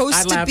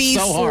supposed to be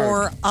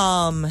for...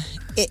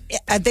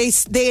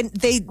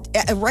 They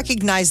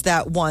recognize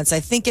that once. I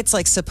think it's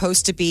like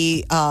supposed to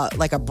be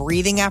like a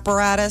breathing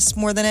apparatus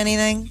more than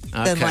anything.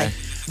 Than like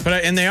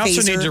and they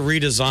also phaser. need to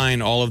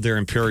redesign all of their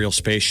Imperial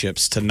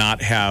spaceships to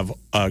not have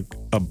a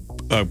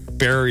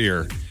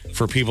barrier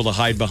for people to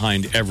hide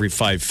behind every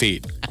 5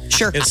 feet.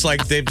 Sure. It's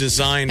like they've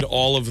designed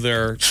all of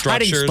their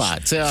structures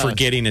for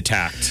getting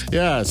attacked.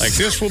 Yes. Like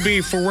this will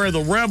be for where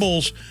the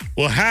rebels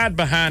will hide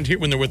behind here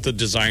when they're with the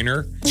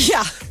designer.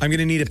 Yeah. I'm going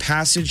to need a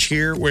passage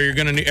here where you're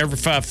going to need every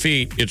 5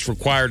 feet. It's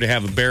required to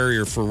have a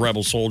barrier for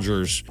rebel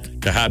soldiers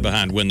to hide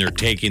behind when they're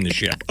taking the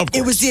ship. Of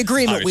course, it was the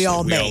agreement we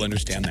all made. We all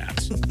understand that.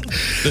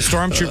 The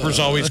stormtroopers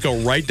always go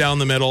right down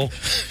the middle,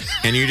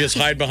 and you just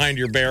hide behind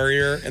your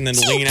barrier and then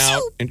lean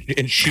out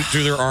and shoot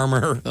through their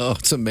armor. Oh,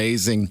 it's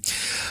amazing.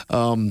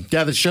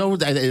 The show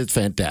is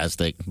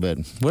fantastic. But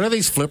what are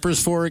these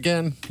flippers for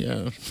again?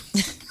 Yeah.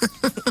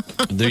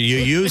 You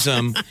use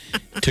them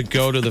to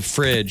go to the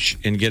fridge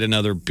and get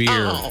another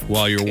beer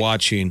while you're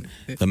watching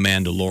The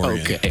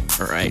Mandalorian. Okay,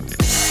 all right.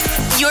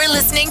 You're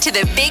listening to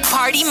the Big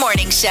Party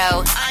Morning Show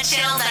on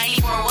Channel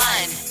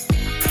 94.1.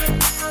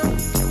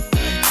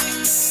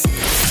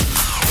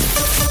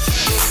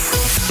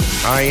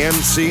 I am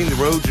seeing the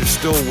roads are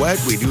still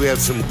wet. We do have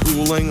some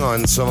cooling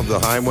on some of the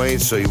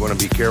highways, so you want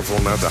to be careful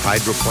not to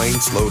hydroplane,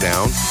 slow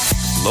down.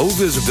 Low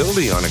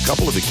visibility on a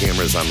couple of the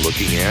cameras I'm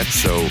looking at,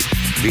 so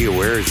be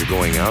aware as you're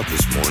going out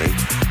this morning.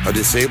 A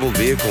disabled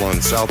vehicle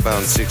on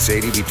southbound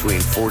 680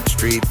 between Fort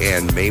Street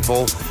and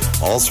Maple.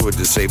 Also a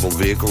disabled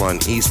vehicle on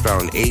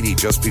eastbound 80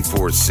 just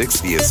before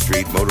 60th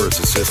Street. Motorist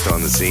assist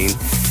on the scene.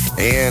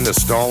 And a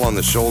stall on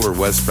the shoulder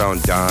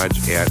westbound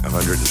Dodge at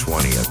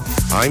 120th.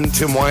 I'm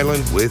Tim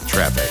Weiland with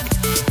traffic.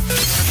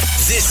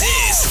 This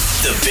is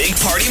the Big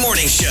Party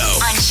Morning Show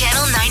on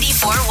Channel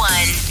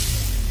 94.1.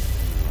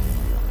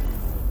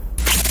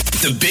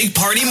 The Big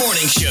Party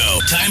Morning Show.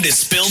 Time to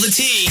spill the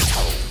tea.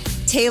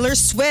 Taylor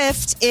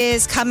Swift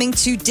is coming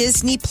to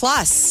Disney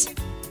Plus.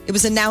 It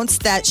was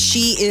announced that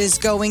she is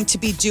going to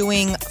be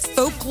doing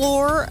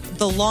Folklore,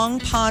 the Long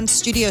Pond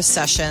studio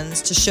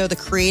sessions to show the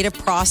creative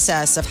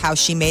process of how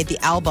she made the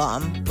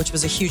album, which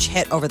was a huge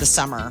hit over the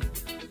summer.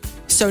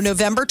 So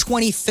November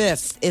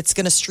 25th, it's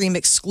going to stream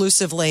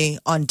exclusively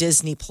on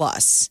Disney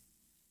Plus.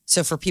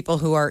 So for people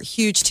who are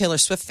huge Taylor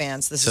Swift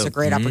fans, this is a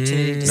great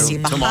opportunity to see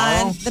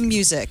behind the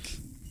music.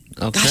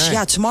 Okay. Gosh,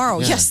 yeah, tomorrow.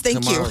 Yeah, yes,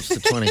 thank you. Tomorrow's the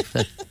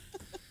 25th.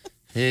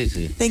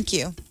 Easy. Thank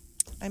you.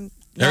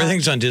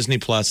 Everything's on Disney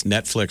Plus,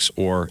 Netflix,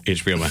 or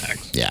HBO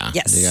Max. Yeah.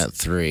 Yes. You got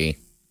 3.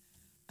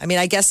 I mean,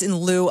 I guess in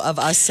lieu of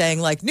us saying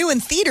like new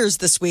in theaters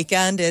this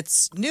weekend,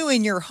 it's new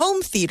in your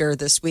home theater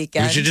this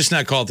weekend. We should just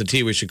not call it the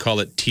T. We should call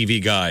it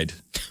TV Guide.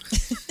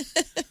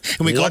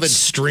 And we call it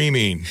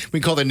streaming. We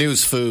call the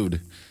news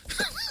food.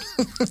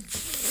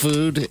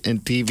 Food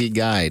and TV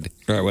Guide.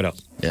 All right, what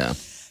else? Yeah.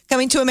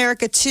 Coming to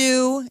America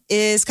 2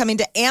 is coming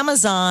to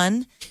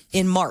Amazon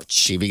in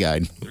March. TV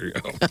Guide. There you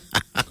go.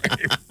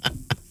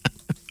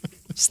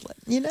 Just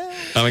letting you know.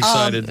 I'm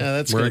excited.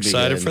 We're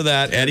excited for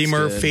that. Eddie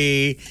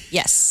Murphy.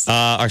 Yes.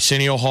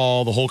 Arsenio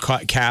Hall, the whole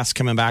cast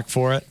coming back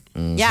for it.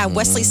 Yeah,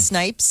 Wesley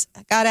Snipes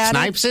got added.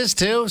 Snipes is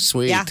too?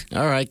 Sweet. Yeah.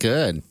 All right,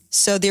 good.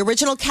 So the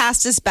original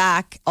cast is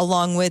back,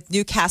 along with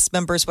new cast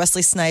members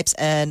Wesley Snipes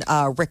and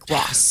Rick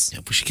Ross. Yeah,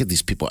 we should give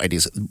these people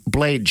ideas.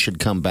 Blade should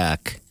come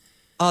back.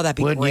 Oh, that'd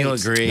be Wouldn't great. you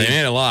agree? They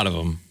made a lot of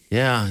them.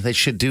 Yeah, they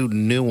should do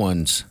new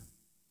ones.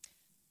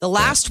 The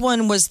last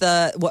one was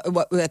I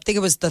think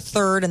it was the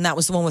third, and that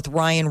was the one with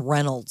Ryan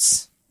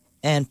Reynolds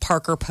and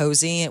Parker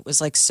Posey. It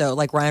was like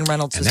Ryan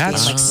Reynolds was being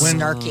like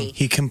snarky.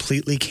 He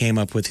completely came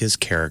up with his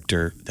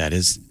character that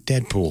is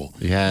Deadpool.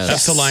 Yes.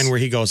 That's the line where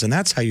he goes, and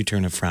that's how you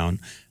turn a frown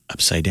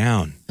upside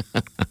down.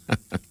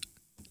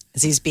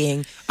 As he's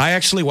being. I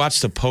actually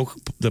watched the Poop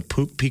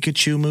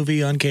Pikachu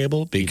movie on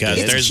cable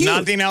because there's cute.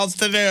 nothing else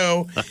to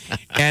do.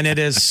 And it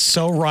is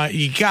so right.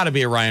 You got to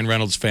be a Ryan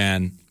Reynolds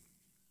fan.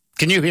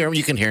 Can you hear him?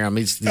 You can hear him.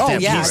 He's Oh, Deadpool,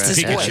 yeah, right? it's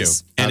his Pikachu.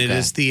 voice. And it Okay.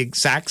 is the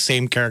exact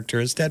same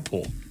character as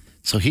Deadpool.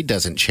 So he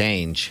doesn't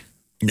change.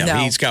 No, No.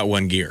 he's got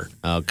one gear.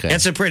 Okay.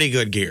 It's a pretty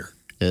good gear.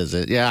 Is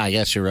it? Yeah, I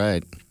guess you're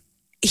right.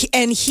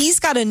 And he's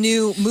got a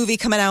new movie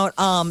coming out.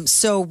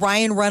 So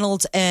Ryan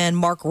Reynolds and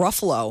Mark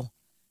Ruffalo,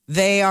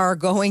 they are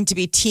going to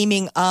be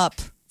teaming up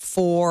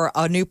for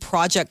a new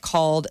project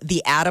called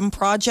The Atom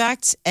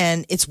Project.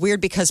 And it's weird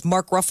because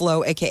Mark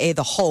Ruffalo, aka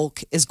the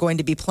Hulk, is going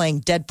to be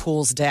playing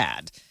Deadpool's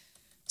dad.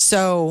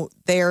 So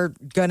they're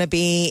going to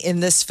be in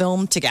this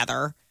film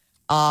together.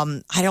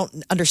 I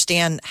don't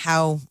understand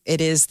how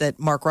it is that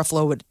Mark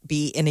Ruffalo would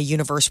be in a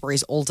universe where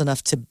he's old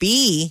enough to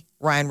be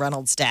Ryan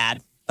Reynolds'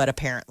 dad. But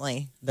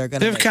apparently they're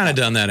going to. They've kind of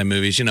done that in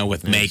movies,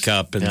 with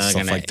makeup and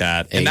stuff like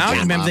that. And now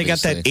remember they got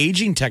that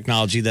aging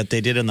technology that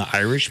they did in The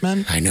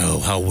Irishman. I know,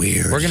 how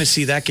weird. We're going to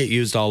see that get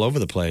used all over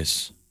the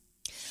place.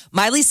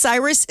 Miley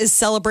Cyrus is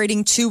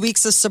celebrating 2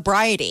 weeks of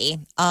sobriety.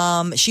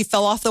 She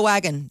fell off the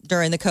wagon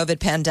during the COVID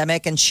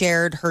pandemic and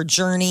shared her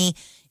journey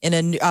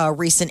in a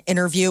recent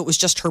interview. It was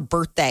just her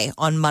birthday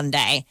on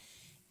Monday.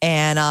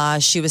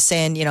 And she was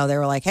saying, they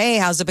were like, hey,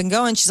 how's it been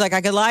going? She's like,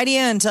 I could lie to you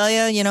and tell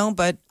you,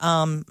 but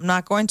I'm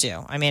not going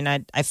to. I mean,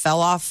 I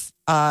fell off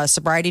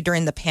sobriety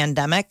during the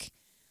pandemic.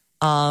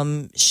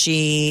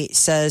 She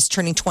says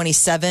turning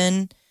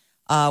 27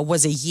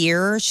 was a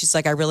year. She's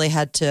like, I really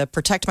had to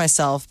protect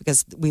myself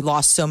because we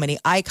lost so many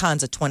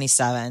icons at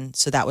 27.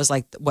 So that was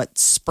like what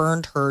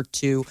spurred her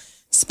to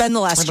spend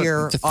the last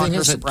year on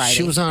her sobriety.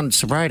 She was on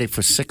sobriety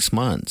for 6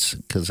 months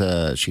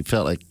because she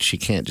felt like she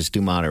can't just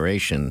do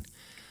moderation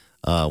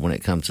when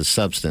it comes to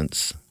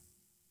substance.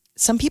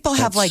 Some people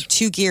have like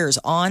 2 gears,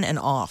 on and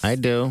off. I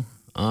do,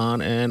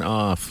 on and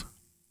off.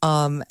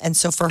 And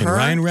so for her,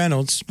 Ryan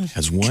Reynolds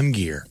has 1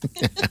 gear.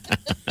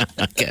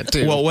 I get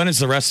to. Well, when is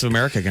the rest of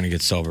America going to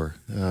get sober?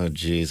 Oh,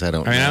 geez, I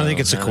don't know. I don't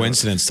think it's a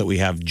coincidence that we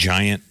have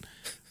giant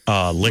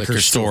liquor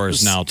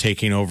stores now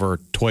taking over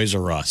Toys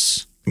R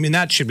Us. I mean,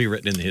 that should be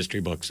written in the history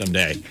book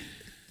someday.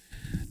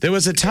 There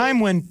was a time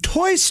when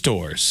toy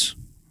stores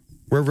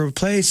were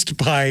replaced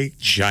by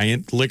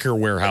giant liquor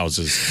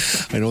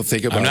warehouses. I don't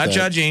think about that. I'm not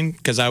judging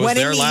because I was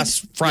there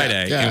last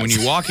Friday, and when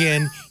you walk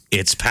in,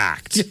 it's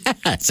packed.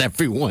 Yes,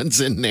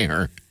 everyone's in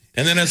there.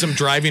 And then as I'm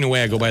driving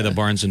away, I go by the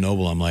Barnes &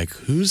 Noble. I'm like,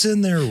 who's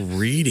in there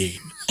reading?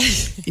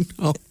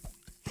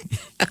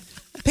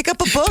 pick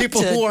up a book.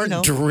 People who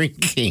aren't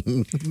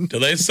drinking. Do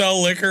they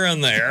sell liquor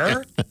in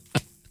there?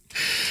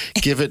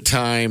 Give it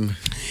time.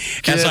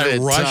 As I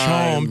rush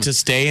home to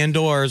stay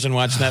indoors and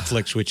watch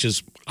Netflix, which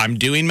is, I'm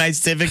doing my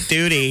civic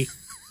duty.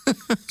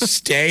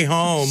 Stay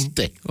home.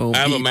 Stay home. I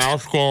have a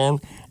mask on.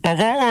 I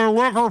got my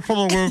liquor for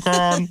the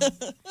weekend.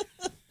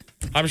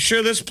 I'm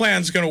sure this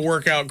plan's going to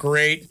work out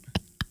great.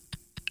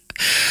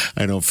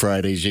 I know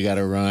Fridays you got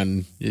to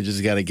run. You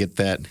just got to get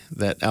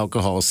that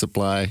alcohol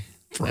supply.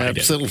 Friday.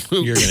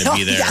 Absolutely. You're going to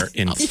be there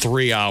in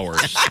 3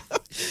 hours.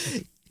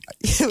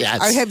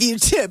 Yes. Have you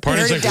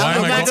Party's like,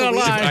 down? why am I going?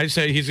 I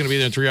say he's going to be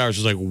there in 3 hours.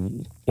 He's like,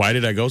 why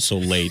did I go so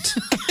late?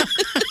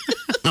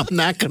 I'm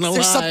not going to lie. Is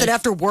there something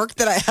after work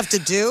that I have to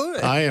do?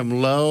 I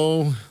am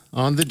low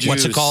on the juice.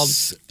 What's it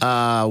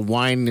called?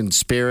 Wine and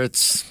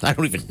spirits. I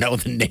don't even know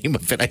the name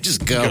of it. I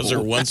just go. Goes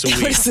there once a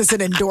week. What is this,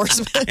 an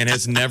endorsement? And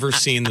has never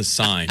seen the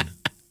sign.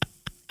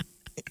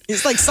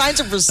 It's like signs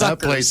are for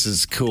suckers. That place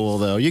is cool,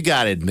 though. You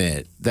got to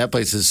admit, that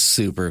place is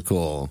super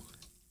cool.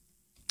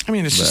 I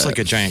mean, it's just like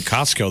a giant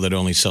Costco that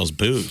only sells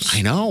booze.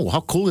 I know.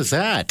 How cool is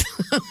that?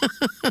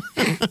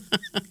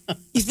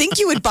 You think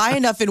you would buy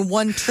enough in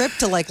one trip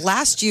to like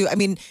last you? I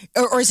mean,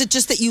 or is it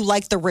just that you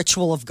like the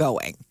ritual of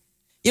going?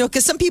 You know,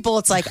 because some people,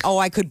 it's like, oh,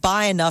 I could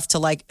buy enough to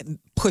like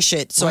push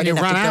it, so I didn't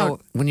have to go.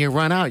 When you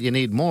run out, you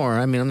need more.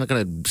 I mean, I'm not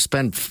going to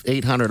spend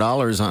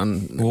 $800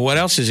 on. Well, what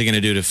else is he going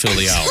to do to fill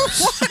the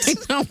hours? I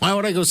know. Why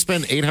would I go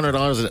spend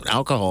 $800 on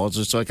alcohol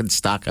just so I can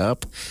stock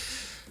up?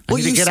 Well,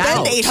 you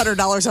spend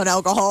 $800 on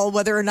alcohol,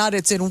 whether or not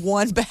it's in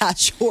one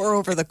batch or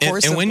over the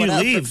course of and when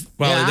whatever. you leave,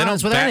 well, they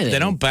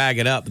don't bag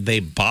it up. They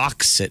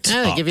box it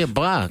up. They give you a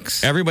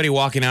box. Everybody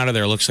walking out of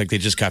there looks like they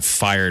just got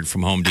fired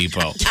from Home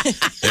Depot.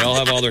 They all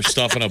have all their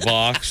stuff in a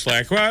box.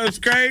 Like, well, it's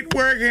great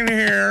working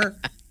here.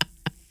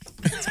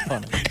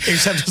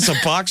 Except it's a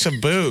box of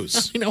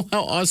booze. You know,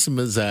 how awesome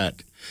is that?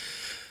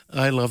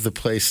 I love the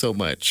place so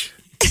much.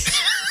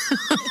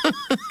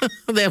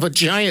 They have a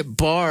giant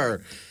bar.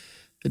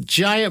 A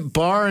giant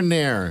bar in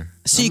there.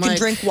 So you can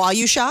drink while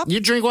you shop? You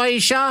drink while you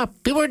shop.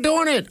 People are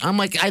doing it. I'm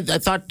like, I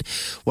thought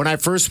when I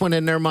first went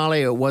in there,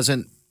 Molly, it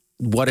wasn't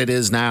what it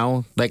is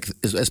now, like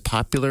as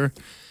popular.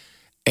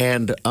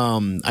 And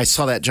I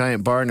saw that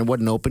giant bar and it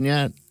wasn't open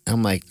yet.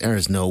 I'm like,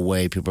 there's no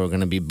way people are going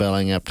to be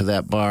belling up to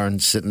that bar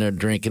and sitting there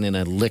drinking in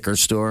a liquor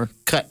store.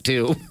 Cut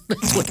to.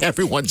 That's what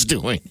everyone's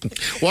doing.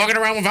 Walking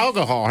around with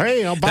alcohol.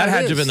 Hey, I'll buy That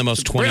had this. to have been the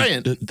most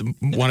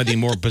one of the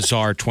more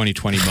bizarre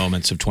 2020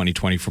 moments of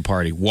 2020 for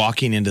Party.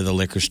 Walking into the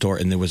liquor store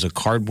and there was a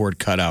cardboard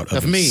cutout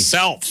of me.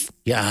 himself.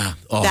 Yeah.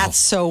 Oh, That's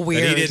so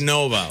weird. That he didn't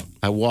know about.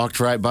 I walked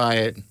right by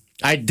it.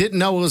 I didn't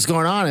know what was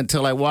going on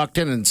until I walked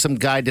in and some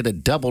guy did a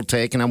double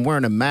take and I'm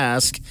wearing a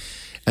mask.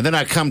 And then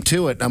I come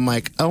to it and I'm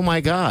like, oh my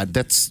God,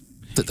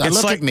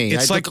 look at me.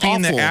 It's like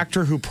being the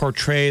actor who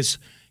portrays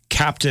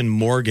Captain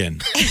Morgan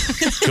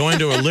going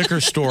to a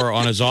liquor store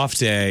on his off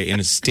day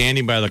and is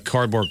standing by the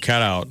cardboard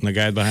cutout. And the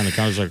guy behind the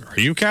counter is like, are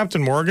you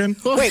Captain Morgan?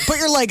 Wait, put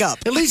your leg up.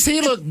 At least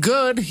he looked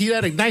good. He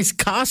had a nice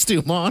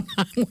costume on.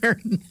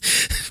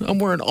 I'm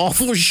wearing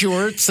awful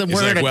shorts. I'm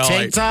wearing a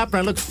tank top, and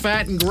I look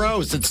fat and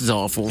gross. This is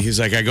awful.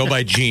 He's like, I go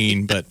by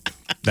Gene, but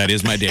that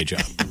is my day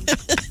job.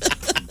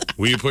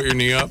 Will you put your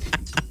knee up?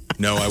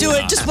 No, I will not. Do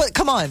it. Just put.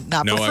 Come on,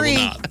 not no, for free. I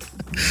will not.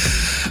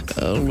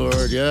 Oh,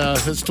 Lord. Yeah,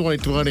 it's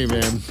 2020,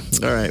 man.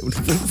 All right.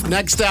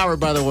 Next hour,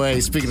 by the way,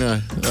 speaking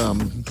of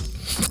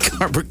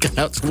cardboard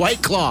cutouts,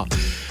 White Claw.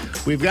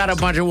 We've got a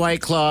bunch of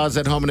White Claws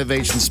at Home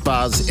Innovation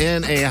Spas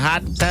in a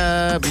hot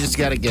tub. You just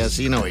got to guess.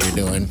 You know what you're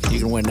doing. You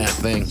can win that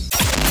thing.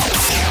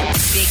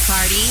 Big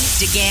Party,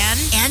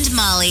 DeGan, and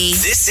Molly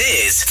This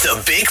is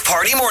the Big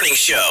Party Morning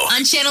Show.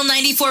 on Channel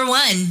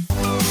 94.1.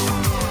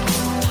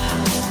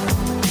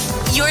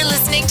 You're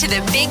listening to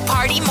the Big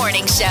Party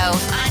Morning Show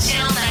on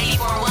Channel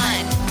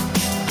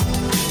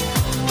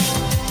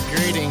 94.1.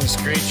 Greetings,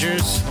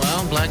 creatures.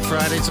 Well, Black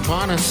Friday's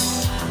upon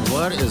us.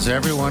 What is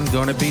everyone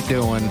going to be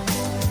doing?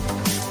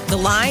 The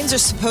lines are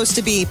supposed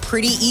to be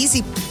pretty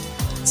easy.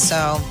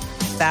 So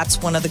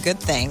that's one of the good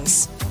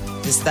things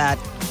is that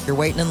if you're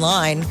waiting in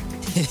line,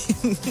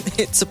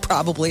 it's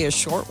probably a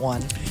short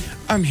one.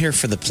 I'm here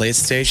for the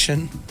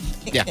PlayStation.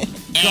 Yeah.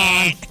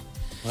 Gone.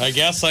 I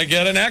guess I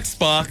get an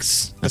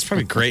Xbox. That's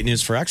probably great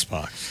news for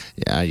Xbox.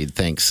 Yeah, you'd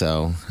think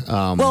so.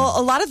 Well,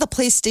 a lot of the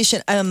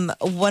PlayStation,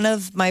 one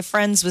of my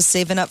friends was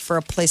saving up for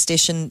a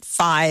PlayStation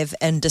 5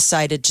 and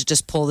decided to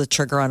just pull the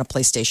trigger on a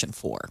PlayStation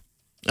 4.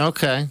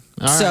 Okay.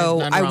 All So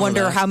right. I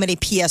wonder how many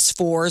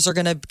PS4s are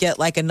going to get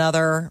like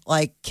another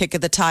like kick of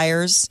the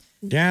tires.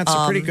 Yeah, it's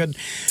a pretty good.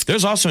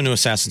 There's also a new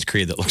Assassin's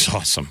Creed that looks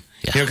awesome.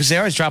 Yeah. You know, because they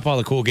always drop all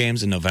the cool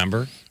games in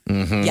November.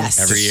 Mm-hmm. Yes.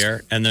 Every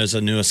year. And there's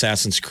a new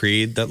Assassin's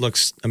Creed that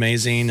looks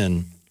amazing.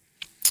 And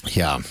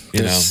yeah,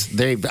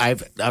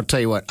 I'll tell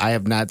you what, I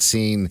have not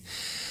seen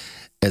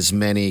as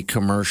many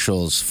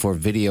commercials for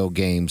video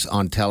games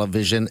on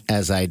television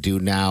as I do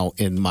now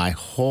in my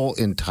whole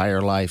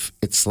entire life.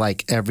 It's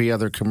like every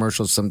other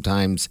commercial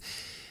sometimes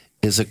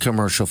is a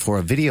commercial for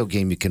a video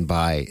game you can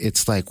buy.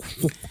 It's like,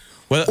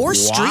 or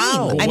stream.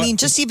 Wow. I mean,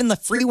 just even the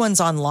free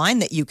ones online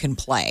that you can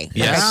play. Like,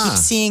 Yeah. I keep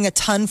seeing a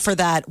ton for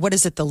that. What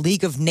is it? The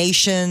League of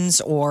Nations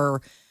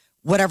or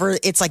whatever.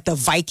 It's like the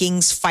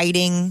Vikings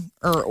fighting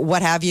or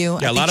what have you.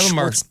 yeah, a lot of them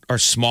are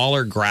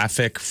smaller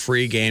graphic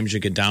free games you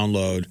could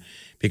download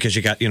because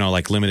you got,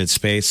 like limited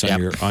space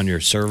on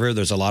your server.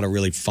 There's a lot of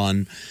really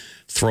fun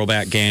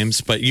throwback games,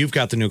 but you've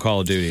got the new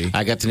Call of Duty.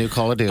 I got the new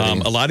Call of Duty. A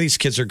lot of these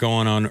kids are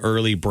going on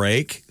early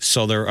break,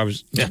 so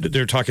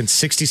they're talking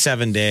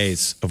 67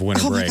 days of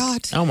winter break. Oh my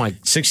God. Oh my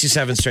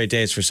 67 straight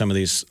days for some of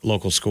these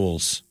local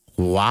schools.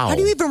 Wow. How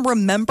do you even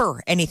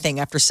remember anything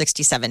after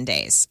 67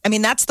 days? I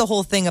mean, that's the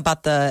whole thing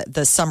about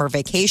the summer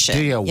vacation.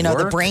 Do you know,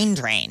 the work? brain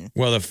drain.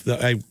 Well, if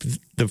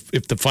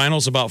the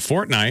final's about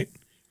Fortnite,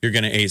 You're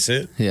going to ace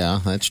it? Yeah,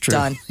 that's true.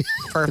 Done.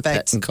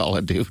 Perfect. And Call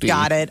of Duty.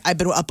 Got it. I've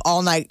been up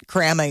all night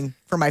cramming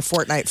for my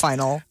Fortnite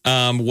final.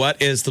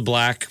 What is the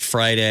Black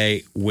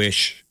Friday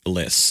wish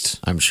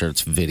list? I'm sure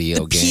it's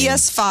video The games.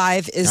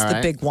 PS5 is the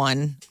big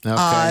one.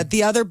 Okay.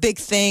 The other big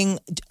thing,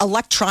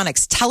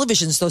 electronics,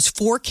 televisions, those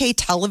 4K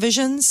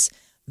televisions,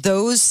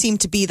 those seem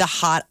to be the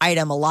hot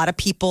item. A lot of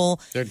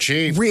people They're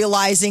cheap.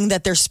 realizing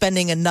that they're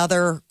spending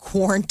another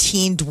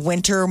quarantined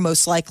winter,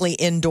 most likely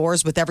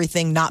indoors with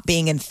everything not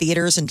being in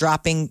theaters and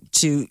dropping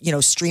to,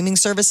 streaming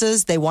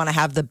services. They want to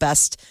have the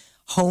best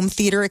home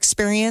theater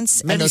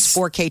experience, and those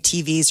 4K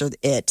TVs are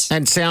it.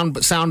 And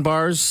sound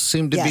bars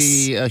seem to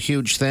be a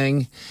huge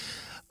thing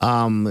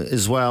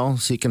as well.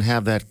 So you can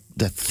have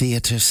the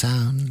theater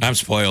sound. I'm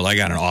spoiled. I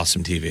got an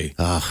awesome TV.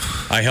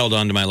 I held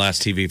on to my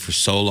last TV for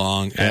so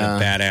long. I had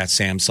a badass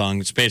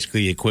Samsung. It's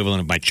basically the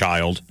equivalent of my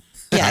child.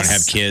 Yes. I don't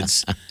have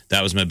kids.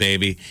 That was my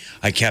baby.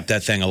 I kept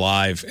that thing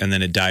alive, and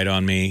then it died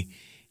on me.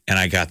 And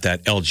I got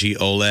that LG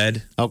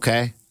OLED.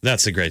 Okay.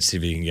 That's the greatest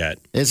TV you can get.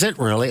 Is it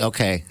really?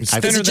 Okay. It's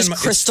Is it just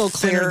crystal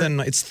clear?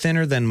 It's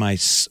thinner than my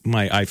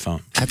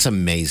iPhone. That's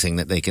amazing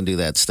that they can do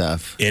that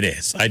stuff. It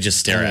is. I just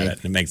stare at it,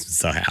 and it makes me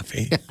so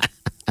happy.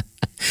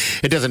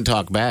 It doesn't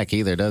talk back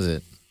either, does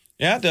it?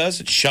 Yeah, it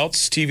does. It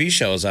shouts TV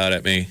shows out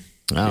at me.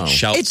 Oh. It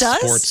shouts It does?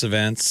 sports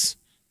events.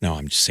 No,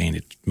 I'm just saying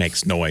it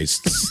makes noise,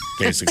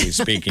 basically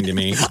speaking to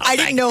me. I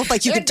didn't know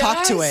if you could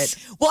talk to it.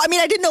 Well, I mean,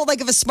 I didn't know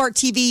if a smart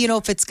TV,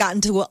 if it's gotten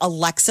to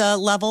Alexa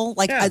level.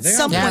 At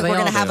some point, we're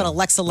going to have an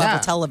Alexa level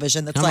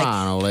television that's Come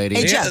on, old lady.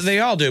 Hey, Yeah, Jeff. they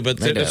all do, but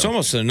it's do.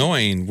 almost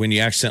annoying when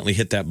you accidentally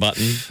hit that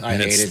button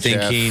and it's hate it,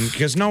 thinking Jeff.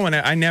 because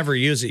I never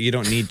use it. You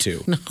don't need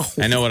to. No.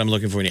 I know what I'm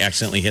looking for when you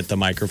accidentally hit the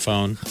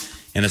microphone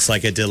and it's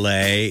like a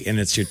delay and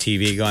it's your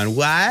TV going,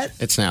 what?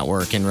 It's not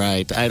working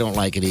right. I don't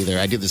like it either.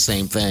 I do the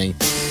same thing.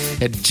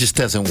 It just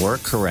doesn't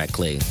work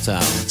correctly. So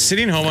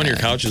Sitting home on your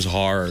couch is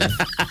hard. I'm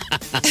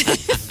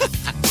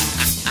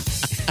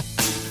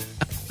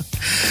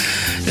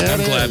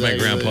glad my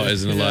grandpa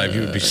isn't alive. He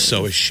would be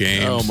so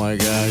ashamed. Oh my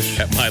gosh.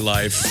 At my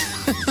life.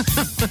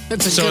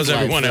 So is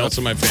everyone else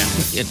in my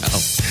family.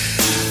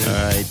 All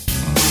right.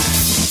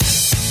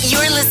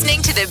 You're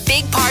listening to the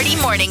Big Party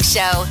Morning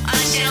Show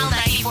on Channel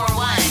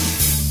 94.1.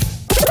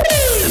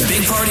 The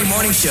Big Party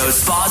Morning Show,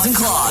 Spas and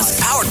Claws,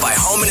 powered by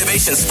Home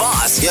Innovation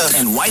Spas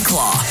and White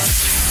Claw.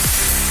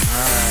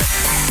 All right.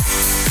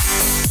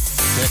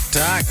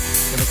 TikTok.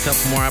 Got a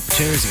couple more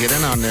opportunities to get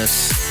in on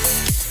this.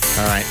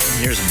 All right.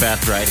 Here's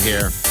Beth right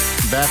here.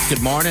 Beth,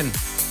 good morning.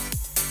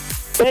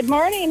 Good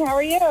morning. How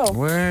are you?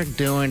 We're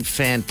doing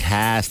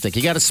fantastic.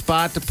 You got a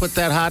spot to put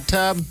that hot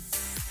tub?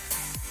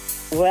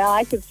 Well,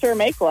 I could sure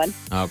make one.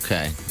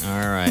 Okay.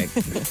 All right.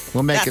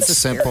 We'll make it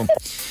simple.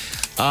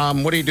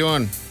 What are you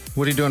doing?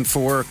 What are you doing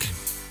for work?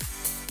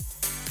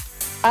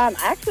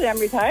 Actually, I'm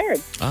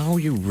retired. Oh,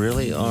 you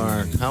really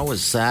are. How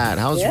was that?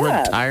 How's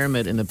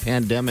retirement in the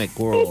pandemic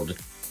world?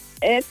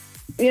 It's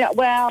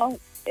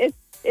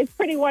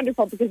pretty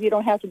wonderful because you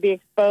don't have to be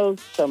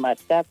exposed so much.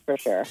 That's for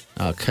sure.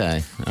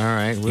 Okay. All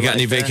right. You got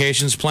any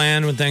vacations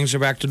planned when things are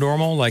back to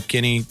normal? Like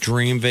any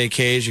dream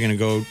vacays? You're going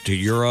to go to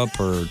Europe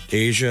or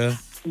Asia?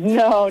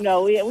 No,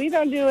 we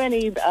don't do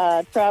any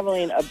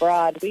traveling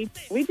abroad. We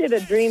did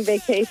a dream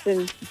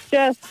vacation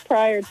just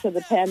prior to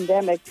the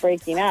pandemic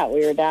breaking out.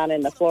 We were down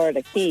in the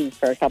Florida Keys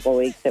for a couple of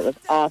weeks. It was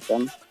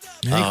awesome.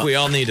 I think we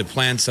all need to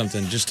plan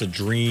something, just a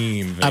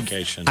dream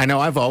vacation. I know.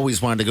 I've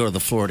always wanted to go to the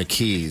Florida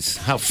Keys.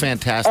 How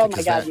fantastic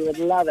is that? Oh, my God, you would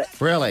love it.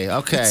 Really?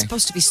 Okay. It's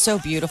supposed to be so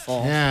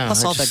beautiful. Yeah.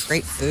 Plus all the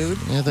great food.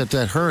 Yeah, that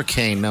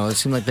hurricane. No, it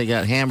seemed like they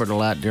got hammered a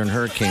lot during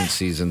hurricane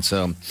season.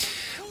 So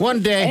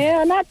one day.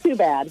 Yeah, not too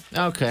bad.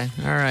 Okay.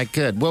 All right,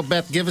 good. Well,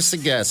 Beth, give us a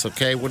guess,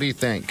 okay? What do you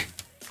think?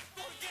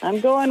 I'm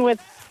going with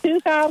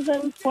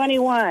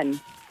 2021.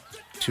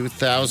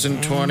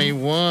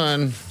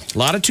 2021. A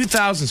lot of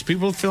 2000s.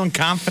 People are feeling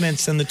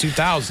confidence in the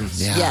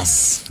 2000s. Yeah.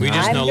 Yes. We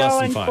just know less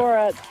than 5. I'm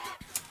going for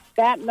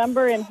that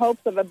number in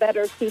hopes of a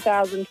better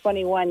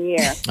 2021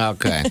 year.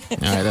 Okay. All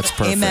right, that's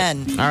perfect.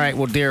 Amen. All right,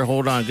 well, dear,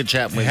 hold on. Good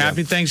chat with you.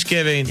 Happy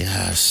Thanksgiving.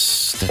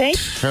 Yes. The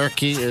Thanks.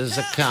 turkey is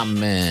a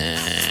coming.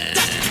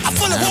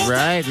 All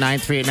right,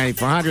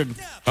 938-9400.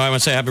 I want to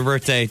say happy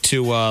birthday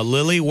to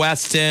Lily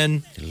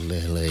Weston.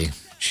 Lily.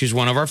 She's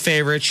one of our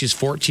favorites. She's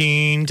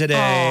 14 today.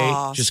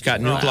 Aw, just got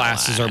new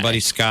glasses. Our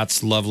buddy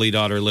Scott's lovely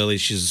daughter, Lily.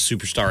 She's a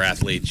superstar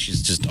athlete.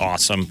 She's just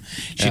awesome.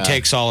 She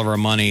takes all of our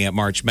money at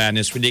March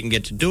Madness. We didn't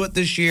get to do it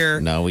this year.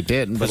 No, we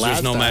didn't. But Because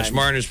there's no last Match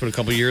Madness, but a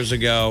couple years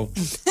ago,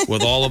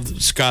 with all of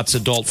Scott's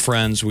adult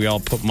friends, we all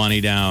put money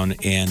down,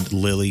 and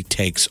Lily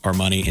takes our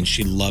money, and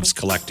she loves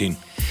collecting.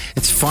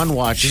 It's fun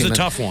watching. She's a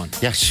tough one.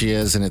 Yes, she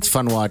is. And it's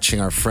fun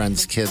watching our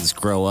friends' kids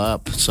grow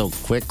up so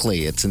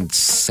quickly. It's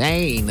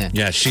insane.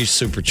 Yeah, she's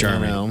super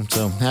charming. You know?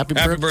 So happy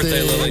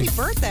birthday, Lily. Happy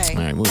birthday.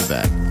 All right, we'll be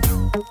back.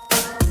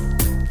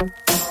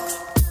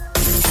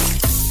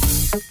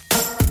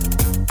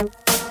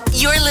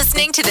 You're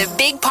listening to the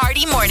Big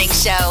Party Morning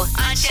Show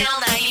on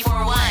Channel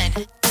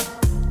 94.1.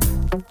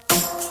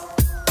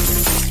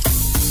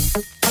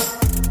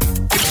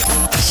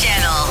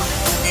 Channel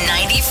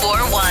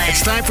 94.1.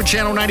 It's time for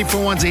Channel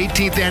 94.1's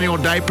 18th annual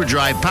diaper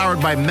drive powered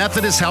by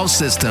Methodist Health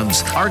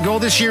Systems. Our goal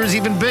this year is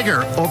even bigger.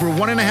 Over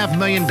 1.5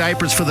 million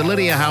diapers for the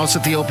Lydia House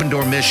at the Open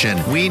Door Mission.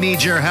 We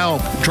need your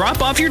help.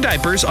 Drop off your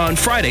diapers on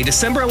Friday,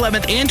 December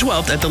 11th and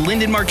 12th at the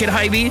Linden Market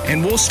Hy-Vee,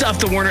 and we'll stuff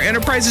the Warner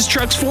Enterprises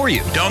trucks for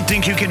you. Don't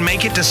think you can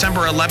make it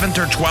December 11th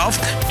or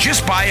 12th?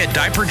 Just buy a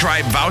diaper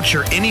drive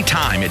voucher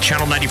anytime at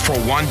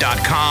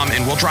channel941.com,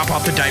 and we'll drop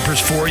off the diapers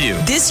for you.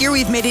 This year,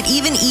 we've made it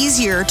even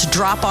easier to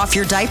drop off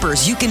your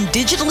diapers. You can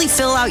digitally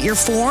fill out your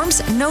forms,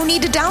 no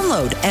need to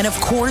download. And of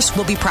course,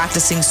 we'll be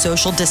practicing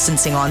social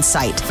distancing on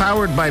site.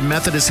 Powered by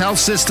Methodist Health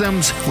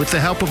Systems, with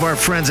the help of our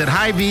friends at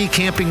Hy-Vee,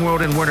 Camping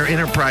World, and Warner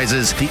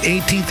Enterprises, the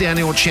 18th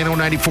annual Channel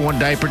 94.1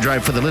 diaper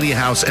drive for the Lydia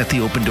House at the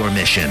Open Door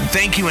Mission.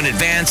 Thank you in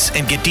advance,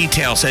 and get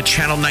details at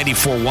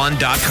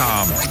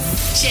channel941.com.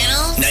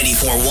 Channel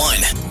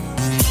 94.1.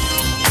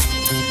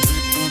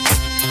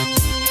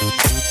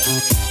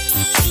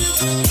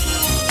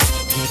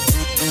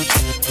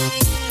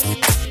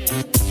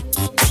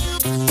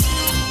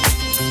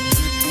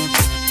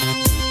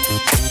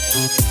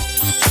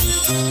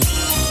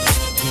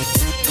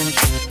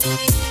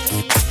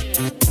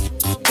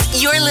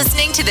 You're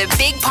listening to the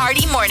Big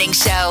Party Morning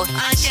Show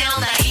on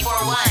Channel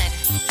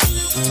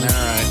 94.1. All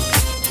right.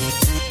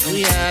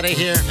 We out of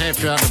here. Hey,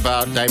 if you're out and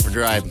about, diaper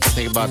drive,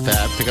 think about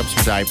that. Pick up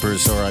some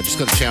diapers, or just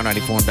go to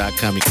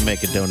channel94.com. You can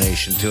make a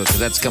donation to it, because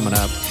that's coming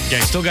up. Yeah,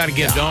 you still got to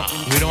give.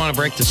 We don't want to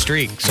break the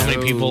streak. So many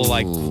people,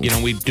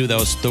 we do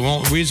those. The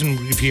reason,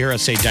 if you hear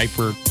us say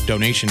diaper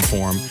donation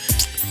form,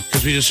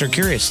 because we just are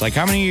curious. Like,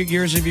 how many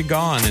years have you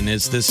gone? And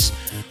is this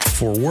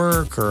for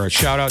work or a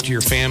shout out to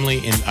your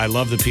family? And I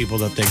love the people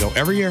that they go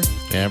every year.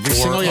 Every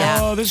single year.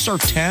 Oh, this is our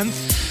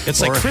 10th. It's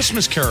like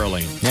Christmas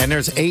caroling. And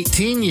there's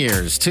 18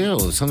 years,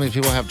 too. Some of these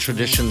people have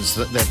traditions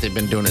that they've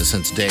been doing it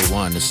since day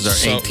one. This is our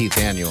 18th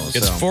annual.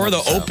 It's for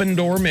the Open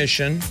Door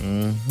Mission.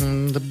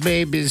 Mm-hmm. The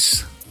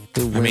babies.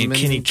 The women,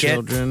 can you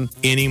children. get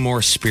any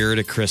more spirit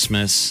of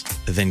Christmas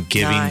than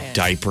giving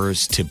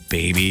diapers to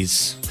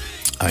babies?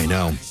 I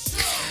know.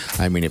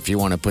 I mean, if you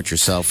want to put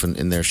yourself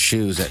in their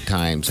shoes at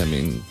times,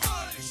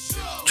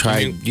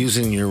 try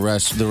using the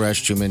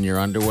restroom in your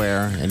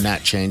underwear and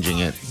not changing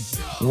it.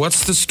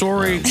 What's the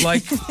story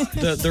like?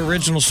 the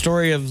original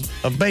story of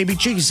baby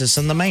Jesus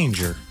in the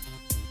manger.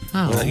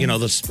 Oh. Well,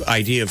 this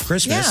idea of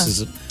Christmas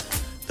is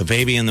the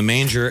baby in the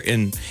manger,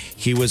 and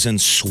he was in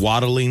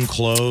swaddling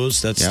clothes.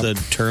 That's the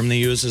term they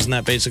use. Isn't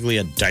that basically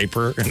a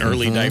diaper, an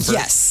early diaper?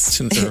 Yes. It's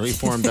an early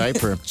form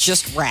diaper.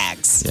 Just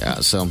rags.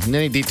 Yeah, so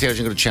any details,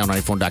 you can go to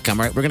channel94.com.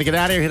 All right, we're going to get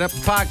out of here. Hit up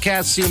the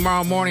podcast. See you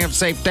tomorrow morning. Have a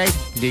safe day.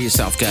 Do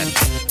yourself good.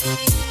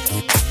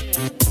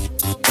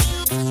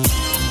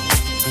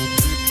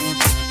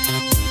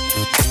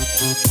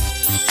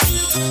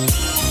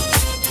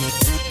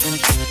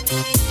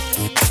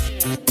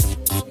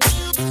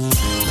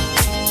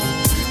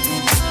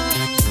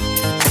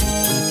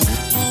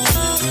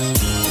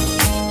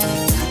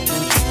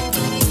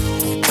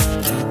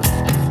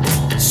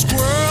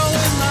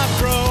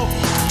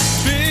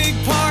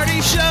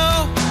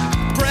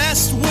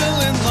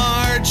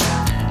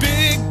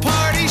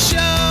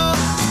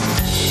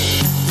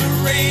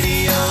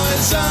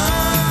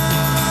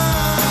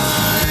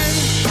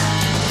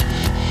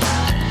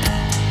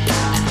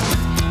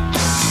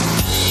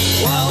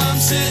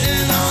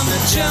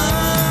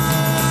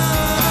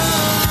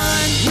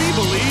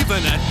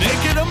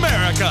 Naked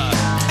America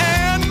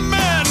and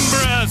man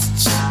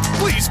breasts.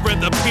 Please spread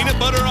the peanut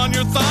butter on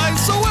your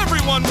thighs so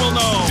everyone will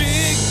know.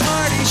 Big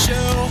party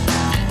show.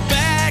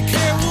 Back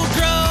hair will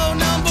grow.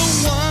 Number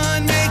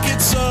one, make it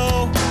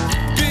so.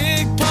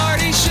 Big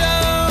party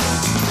show.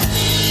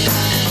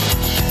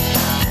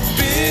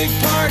 Big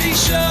party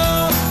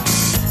show.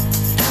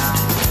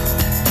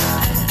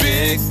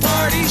 Big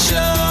party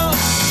show.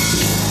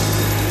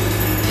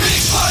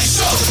 Big party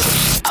show.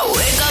 I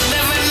wake up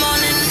every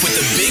morning with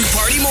the Big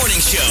Party Morning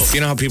Show. You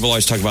know how people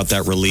always talk about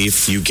that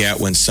relief you get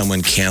when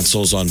someone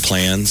cancels on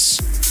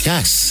plans?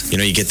 Yes.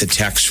 You get the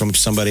text from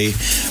somebody,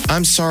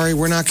 I'm sorry,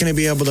 we're not going to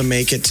be able to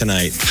make it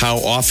tonight. How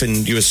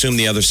often you assume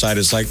the other side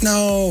is like,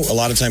 no. A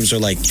lot of times they're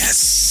like,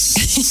 yes.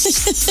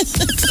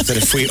 That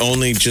if we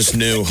only just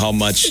knew how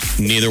much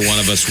neither one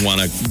of us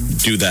want to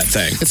do that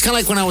thing. It's kind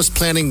of like when I was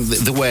planning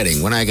the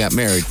wedding, when I got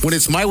married. When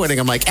it's my wedding,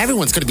 I'm like,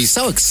 everyone's going to be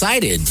so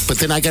excited. But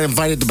then I got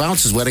invited to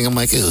Bounce's wedding. I'm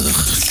like, ugh.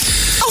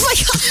 Oh, my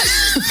God.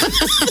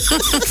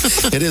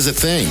 It is a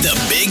thing. The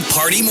Big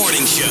Party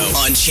Morning Show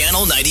on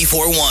Channel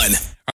 94.1.